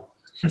Pale Ale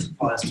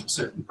applies to a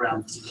certain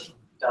brown that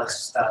does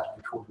start to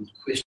be called into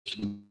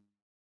question.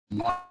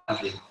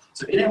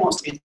 So if anyone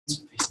wants to get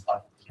some piece of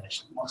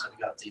clarification, wants to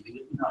go up DB,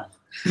 let me know.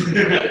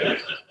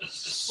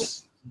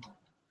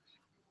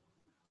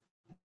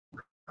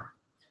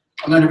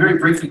 I'm going to very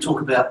briefly talk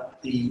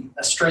about the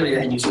Australia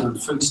and New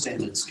Zealand Food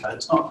Standards Code.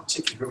 It's not a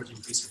particularly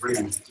riveting piece of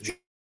reading,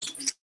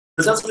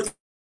 but that's which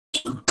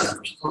I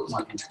thought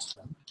might be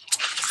interesting.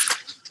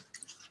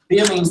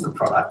 Beer means the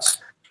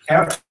product,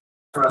 characterised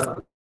by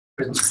the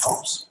presence of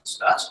hops,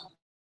 start,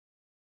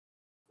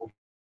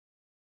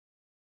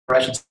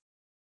 operations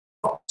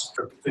of hops,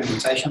 for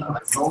fermentation of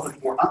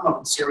malted or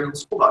unmalted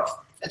cereals, or both.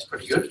 That's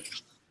pretty good.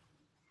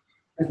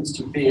 Reference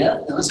to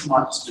beer, now this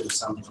might just do with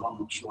something, but I'm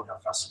not sure how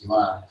fussy you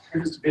are.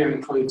 Reference to beer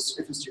includes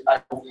reference to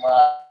ale,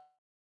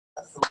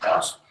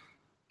 out,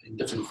 being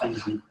different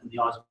things in the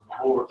eyes of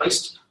the law at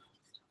least.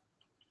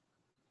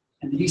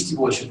 And the yeasty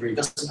boy should read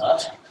this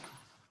part.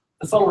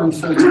 The following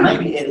foods may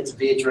be added to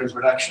beer during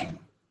production.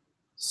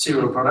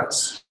 Cereal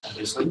products,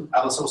 obviously.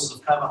 Other sources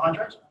of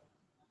carbohydrate,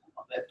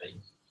 what might that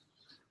be?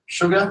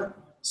 Sugar,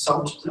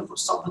 salt, do you put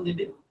salt in their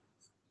beer?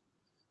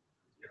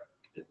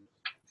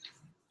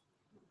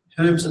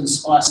 Herbs and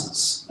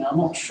spices. Now, I'm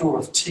not sure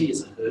if tea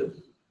is a herb,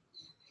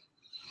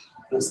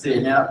 but it's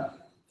there. Now,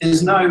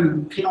 there's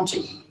no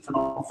penalty for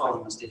not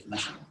following this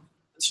definition.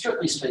 But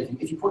strictly speaking,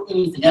 if you put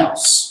anything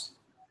else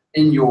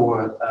in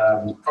your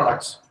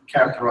product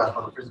characterised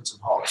by the presence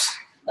of hops,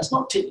 that's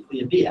not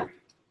technically a beer.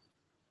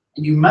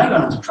 And you may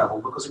run into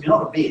trouble because if you're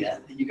not a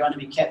beer, then you're going to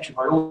be captured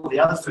by all the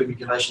other food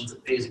regulations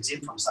that beer is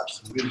exempt from, such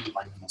as ingredient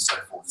labelling and so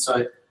forth.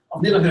 So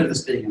I've never heard of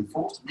this being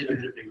enforced. I've never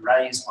heard it being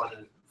raised by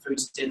the food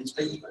standards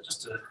people, but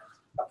just a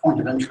point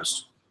of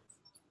interest.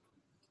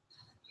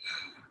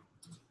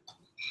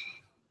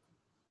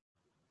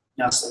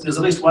 Now, so there's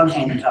at least one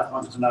hand up. I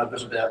wanted to know a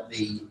bit about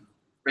the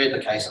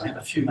Redler case. I have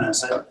a few minutes.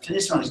 So, can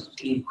anyone have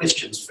any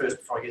questions first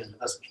before I get into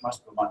this, which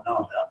most people might know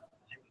about?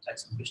 I'm happy to take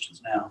some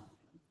questions now.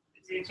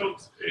 You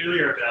talked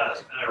earlier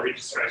about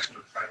registration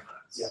of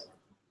trademarks. Yeah,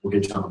 we'll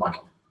get you on the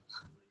mic.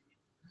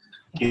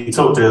 You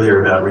talked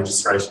earlier about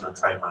registration of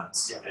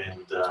trademarks, yeah.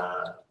 And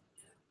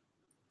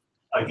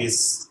I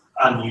guess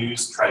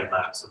unused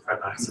trademarks or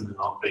trademarks that have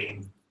not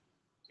been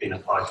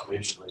applied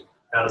commercially.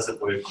 How does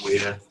it work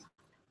where,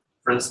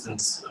 for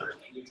instance,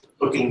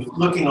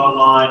 looking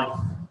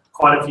online,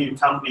 quite a few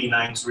company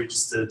names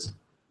registered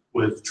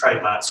with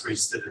trademarks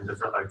registered in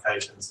different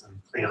locations and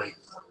clearly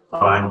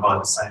owned by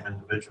the same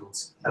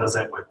individuals. How does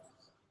that work?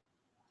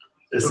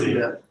 Is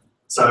there,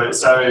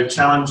 so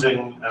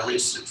challenging a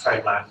registered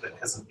trademark that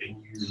hasn't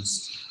been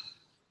used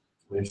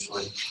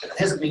commercially. If it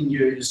hasn't been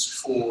used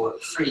for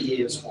 3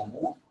 years or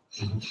more,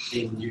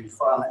 then you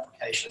file an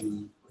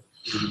application with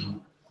the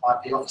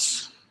IP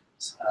office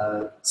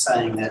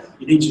saying that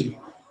you need to,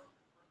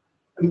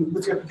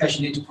 with your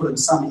application, you need to put in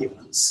some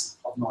evidence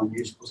of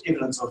non-use, because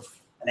evidence of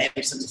an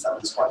absence of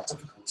something is quite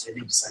difficult. So you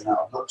need to say, no,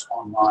 I've looked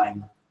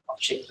online, I've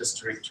checked this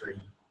directory,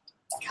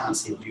 I can't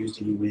see it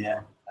used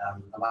anywhere,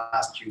 The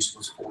last use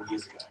was 4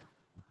 years ago.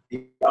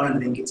 The owner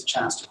then gets a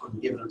chance to put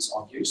in evidence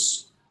of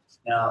use.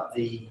 Now,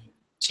 the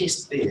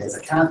test there is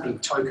it can't be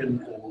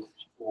token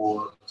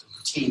or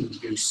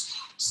pretend use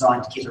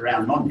designed to get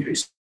around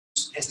non-use.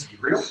 It has to be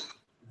real.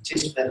 And the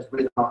test for that is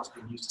whether or not it's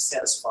been used to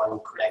satisfy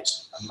or create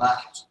a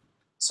market.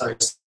 So,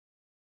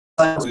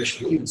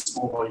 sales, even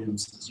small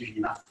volumes, is usually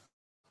enough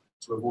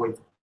to avoid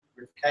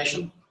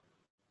verification.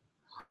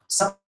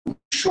 Something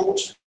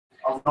short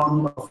of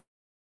non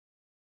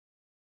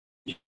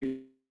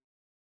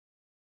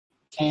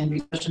can be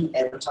sufficient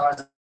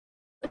advertising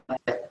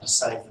to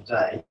save the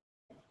day.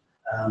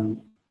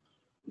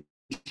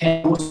 You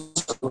can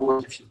also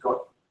avoid if you've got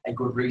a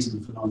good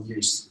reason for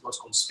non-use, what's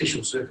called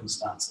special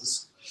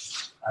circumstances.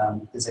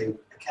 There's a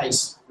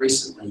case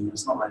recently,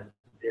 it's not related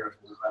to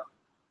Beervana,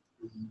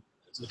 but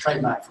it's a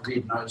trademark for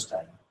Red Nose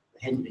Day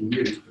that hadn't been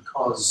used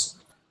because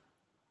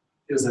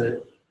there was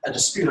a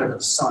dispute over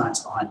the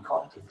science behind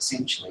cotton,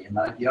 essentially, and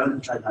the owner of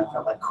the trademark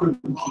felt they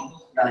couldn't keep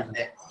running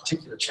that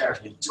particular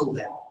charity until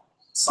that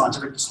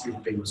scientific dispute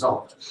had been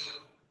resolved.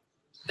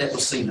 That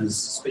was seen as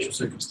special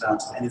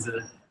circumstances, and there's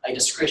a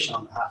discretion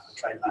on behalf of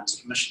the Trademarks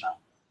Commissioner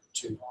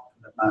to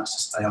permit marks to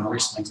stay on. A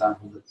recent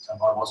example that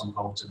I was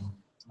involved in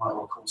what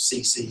were called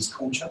CC's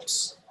corn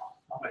chips,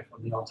 back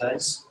in the old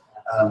days.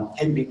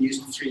 Hadn't been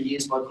used for 3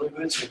 years by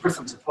Bluebirds, so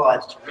Griffin's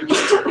applied to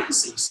register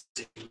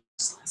CC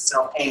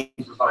itself and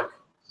revoke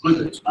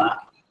Bluebird's mark,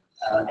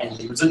 and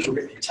the residual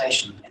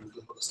reputation and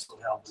the what is still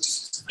held was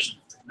sufficient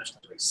for the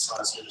Commissioner to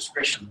exercise her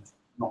discretion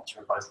not to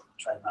revoke the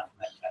trademark in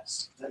that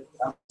case.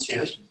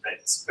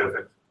 That's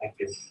perfect. Thank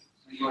you.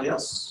 Anybody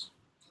else?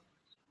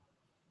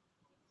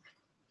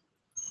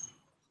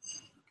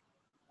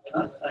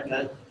 No?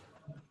 Okay.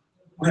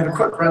 We'll have a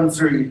quick run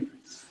through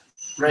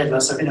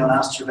Radler, so if anyone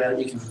asks you about it,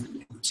 you can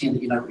pretend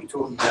that you know what you're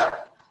talking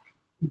about.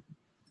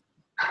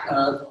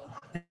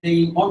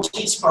 The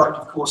Monteith product,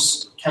 of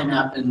course, came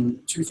out in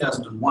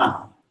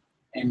 2001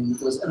 and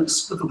was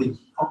inexplicably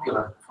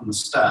popular from the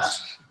start.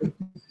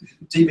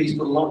 DB's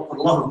put a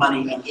lot of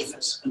money and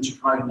effort into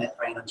promoting that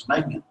brand and to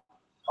making it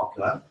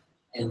popular,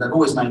 and they've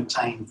always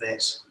maintained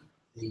that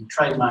the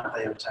trademark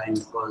they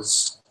obtained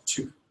was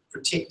to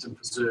protect and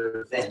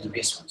preserve that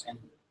investment. And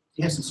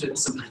you have some certain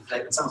sympathy for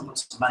that. When someone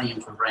puts some money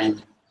into a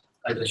brand,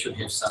 maybe they should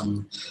have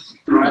some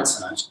rights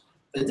in it.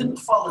 They didn't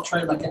file a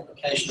trademark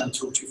application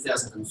until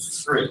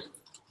 2003.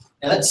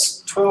 Now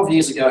that's 12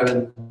 years ago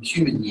in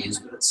human years,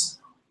 but it's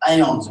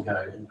aeons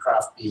ago in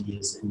craft beer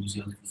years in New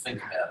Zealand, if you think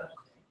about it.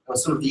 It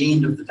was sort of the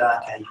end of the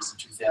dark ages in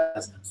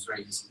 2003.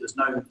 There was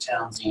no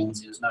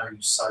Townsends, there was no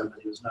soda,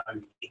 there was no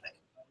epic,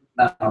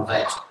 none of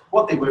that.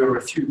 What there were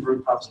a few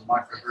brew pubs and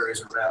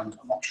microbreweries around.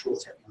 I'm not sure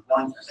what's happening in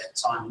Wellington at that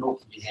time. In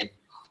Auckland you had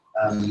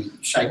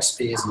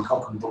Shakespeare's and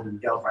Cock and Bull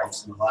and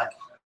Galbraith's and the like.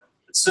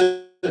 But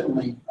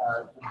certainly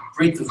the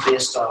breadth of beer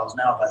styles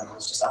now available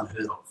is just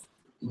unheard of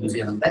in New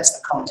Zealand. That's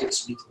the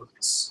context you need to look at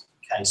this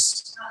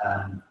case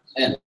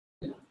in.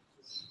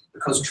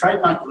 Because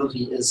trademark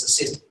validity is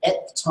assessed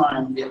at the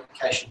time the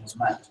application was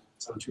made,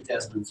 so in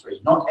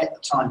 2003, not at the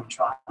time you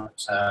try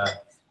it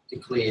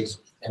declared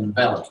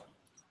invalid.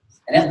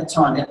 And at the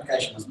time the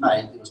application was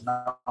made, there was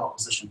no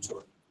opposition to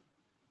it.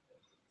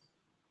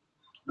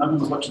 No one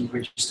was watching the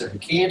register who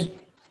cared,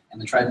 and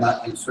the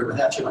trademark went through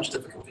without too much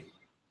difficulty.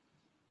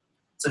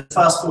 So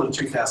fast forward to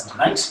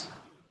 2008,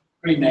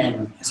 Green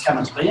Man has come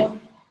into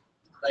being.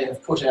 They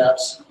have put out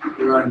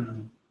their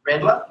own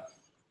Radler,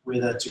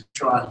 whether to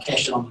try and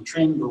cash in on the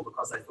trend or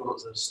because they thought it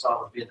was a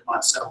style of beer that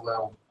might sell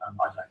well, I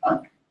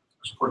don't know. I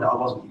should point out I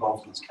wasn't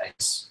involved in this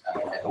case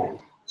at all.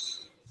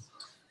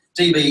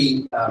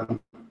 DB,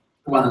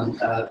 one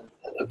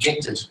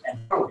objected,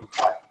 and probably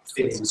quite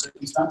fairly in the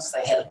circumstances.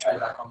 They had a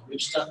trademark on the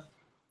register.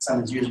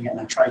 Someone's using it in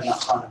a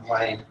trademark kind of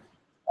way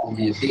on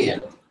their beer.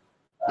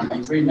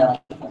 And Green Man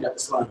pointed out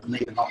this one to me,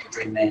 but not the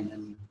Green Man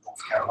in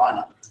North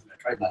Carolina, because of their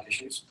trademark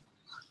issues.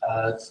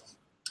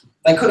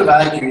 They could have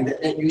argued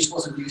that that use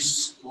wasn't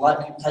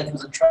likely taken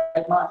as a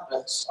trademark,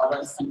 but I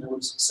don't think they would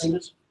have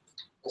succeeded.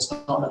 It's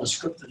not a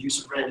descriptive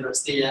use of Radler,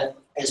 it's there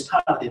as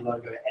part of their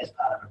logo, as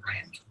part of a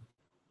brand.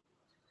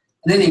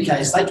 In any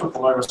case, they took the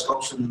low-risk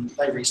option,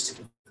 they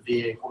restickered the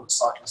beer, called it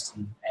Cyclist,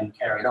 and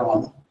carried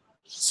on.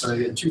 So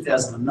in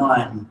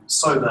 2009,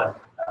 Sober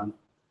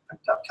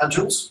picked up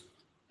Cudgels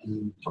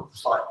and took the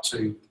fight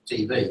to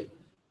DB. And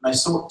they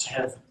sought to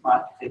have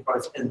mark declared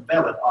both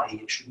invalid,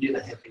 i.e. it should never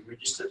have been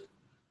registered,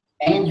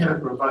 and have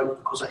it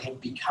revoked because it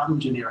had become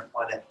generic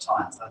by that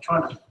time. So they're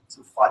trying to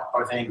sort of fight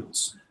both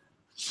angles.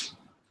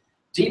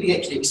 DB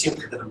actually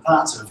accepted that in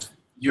parts of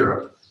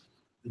Europe,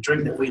 the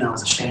drink that we know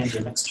as a shandy,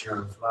 a mixture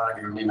of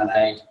lager and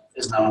lemonade,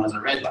 is known as a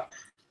Radler.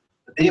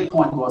 But their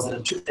point was that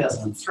in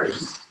 2003,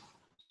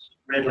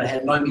 Radler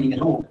had no meaning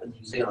at all in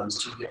New Zealand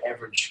to the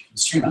average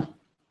consumer.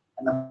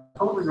 And they're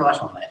probably right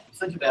on that. If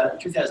you think about it, in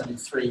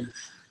 2003,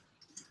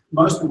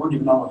 most people wouldn't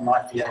even know what an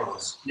IPA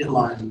was, let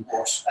alone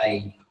what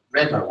a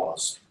Radler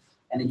was.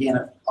 And again,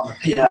 on the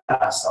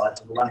PR side,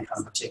 we're only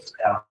trying to protect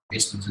our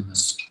investment in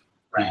this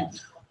brand.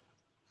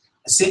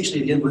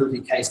 Essentially, the invalidity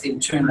case then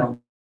turned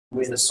on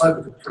where the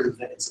SOBA could prove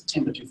that in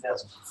September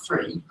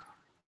 2003,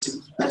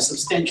 a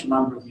substantial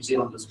number of New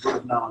Zealanders would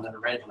have known that a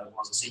rattler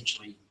was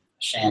essentially a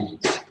shandy.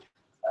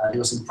 There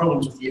were some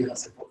problems with the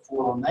evidence they put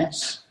forward on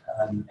that,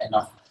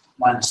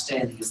 my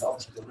understanding is that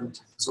obviously the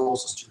limited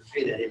resources to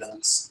prepare that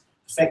evidence.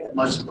 The fact that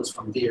most of it was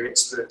from their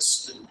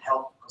experts didn't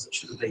help, because it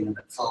should have been a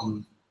bit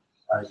from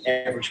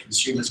average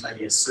consumers,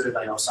 maybe a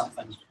survey or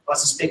something. But I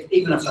suspect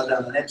even if they'd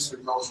done an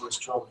absolute Rolls-Royce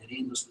job and had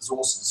endless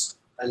resources,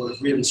 they would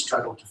have really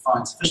struggled to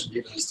find sufficient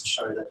evidence to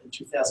show that in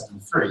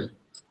 2003,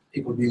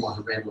 people knew what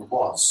a rattler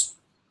was.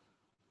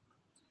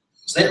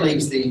 So that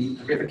leaves the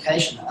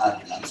revocation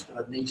argument,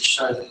 but I'd need to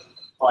show that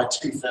by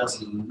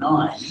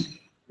 2009,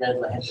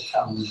 rattler had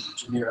become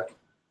generic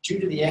due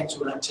to the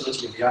actual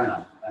activity of the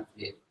owner.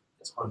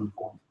 That's quite an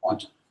important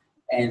point.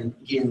 And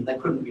again, they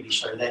couldn't really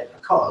show that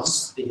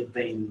because there had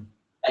been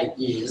 8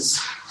 years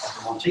of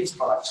the Monteith's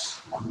product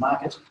on the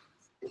market.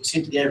 If you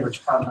said to the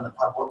average pub in the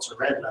pub, what's a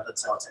rattler, they'd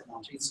say, oh, it's at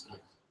Monteith's. They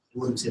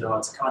wouldn't have said, oh,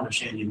 it's a kind of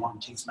shandy and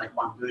Monteith's make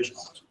one version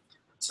of it.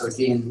 So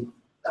again,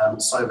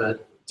 SOBA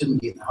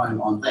didn't get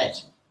home on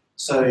that.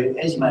 So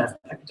as you may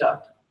have picked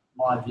up,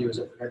 my view is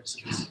that the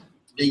decision is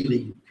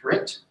legally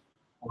correct,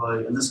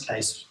 although in this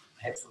case,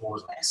 perhaps the law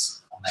is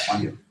mass on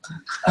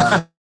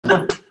that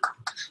one.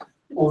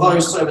 Although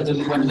SOBA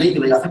didn't win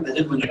legally, I think they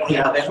did win the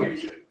PR battle.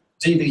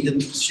 DB didn't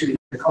pursue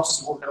the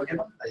costs of what they were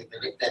given. They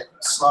let that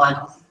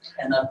slide,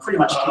 and they've pretty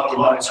much kept their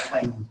nose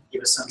clean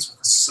ever since,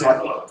 with a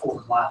slightly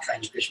reported wire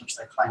transgression, which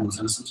they claim was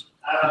innocent.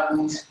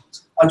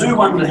 I do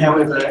wonder,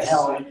 however,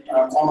 how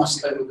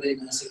honest they were being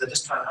when they said they're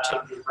just trying to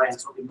protect their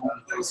brands, what we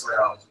normally do for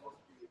our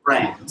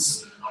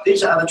brands.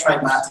 These are other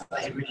trademarks that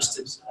they had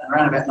registered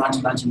around about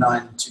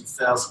 1999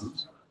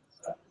 2000.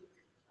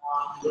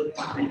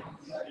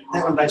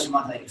 That one dates from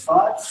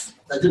 1985.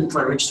 They didn't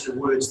try to register the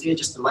words there,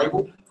 just the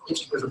label.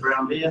 Extra with a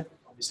brown beer,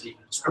 obviously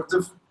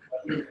descriptive.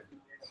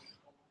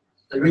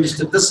 They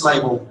registered this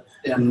label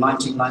in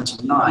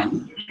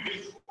 1999.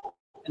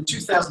 In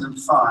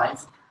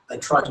 2005, they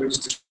tried to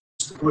register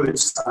the word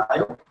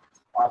stale.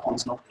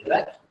 Icon's not there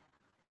back.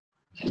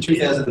 In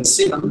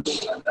 2007,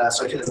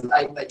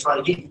 2008, they tried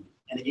again,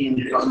 and again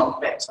they got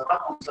knocked back. So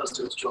Icon does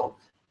do its job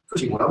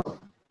pretty well.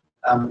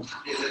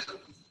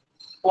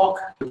 Bock,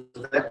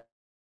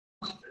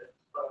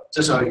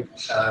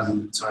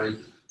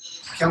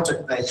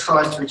 Celtic, they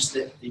tried to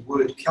register the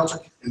word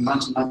Celtic in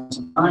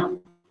 1999.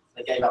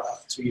 They gave up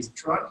after 2 years of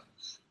trying.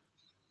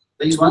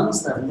 These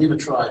ones, they've never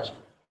tried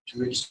to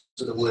register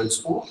the word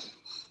sport.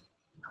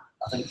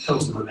 I think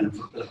Pilsner would have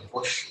been a bit of a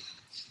push.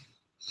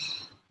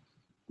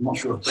 I'm not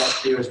sure if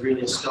black beer is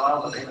really a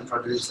style, but they haven't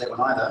tried to register that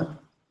one either.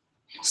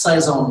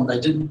 Saison, they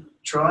did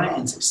try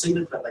and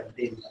succeeded, but they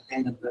then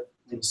abandoned it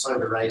when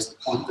SOBA raised the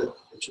point that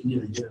it should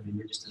never have been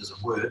registered as a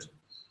word.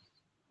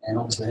 And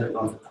obviously they haven't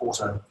gone for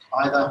porter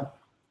either.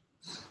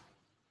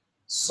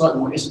 Slightly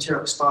more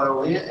esoteric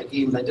style there.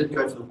 Again, they did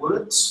go for the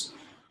words,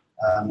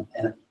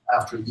 and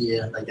after a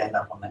year they gave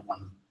up on that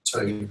one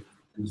too,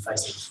 in the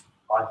face of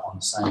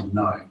Icon saying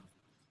no.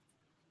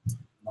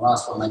 The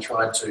last one they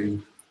tried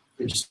to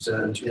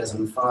register in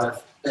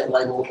 2005, that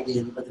label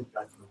again, they didn't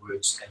go for the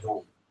words at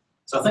all.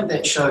 So I think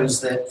that shows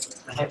that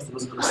perhaps there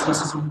was a bit of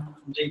cynicism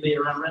from DB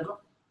around Rattler.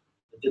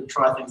 They did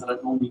try things they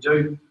don't normally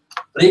do,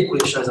 but equally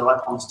it shows that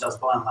Icons does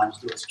by and large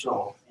do its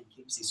job and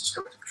keeps these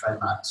descriptive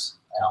trademarks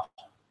out.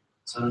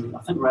 So I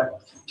think we're at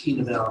the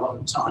end of our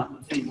allotted time.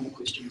 If any more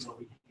questions, I'll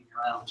be hanging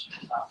around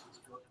afterwards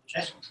to the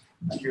chat.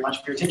 Thank you very much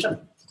for your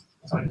attention.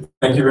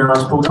 Thank you very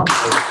much, Paul.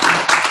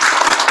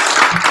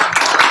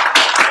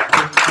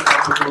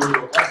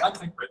 I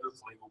think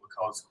Rattler's legal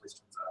because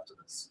questions after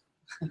this.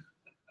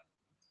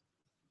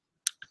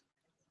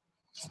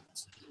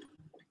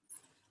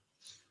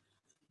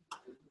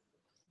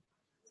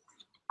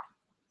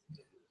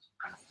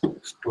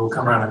 We'll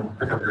come around and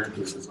pick up your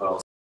interviews as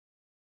well.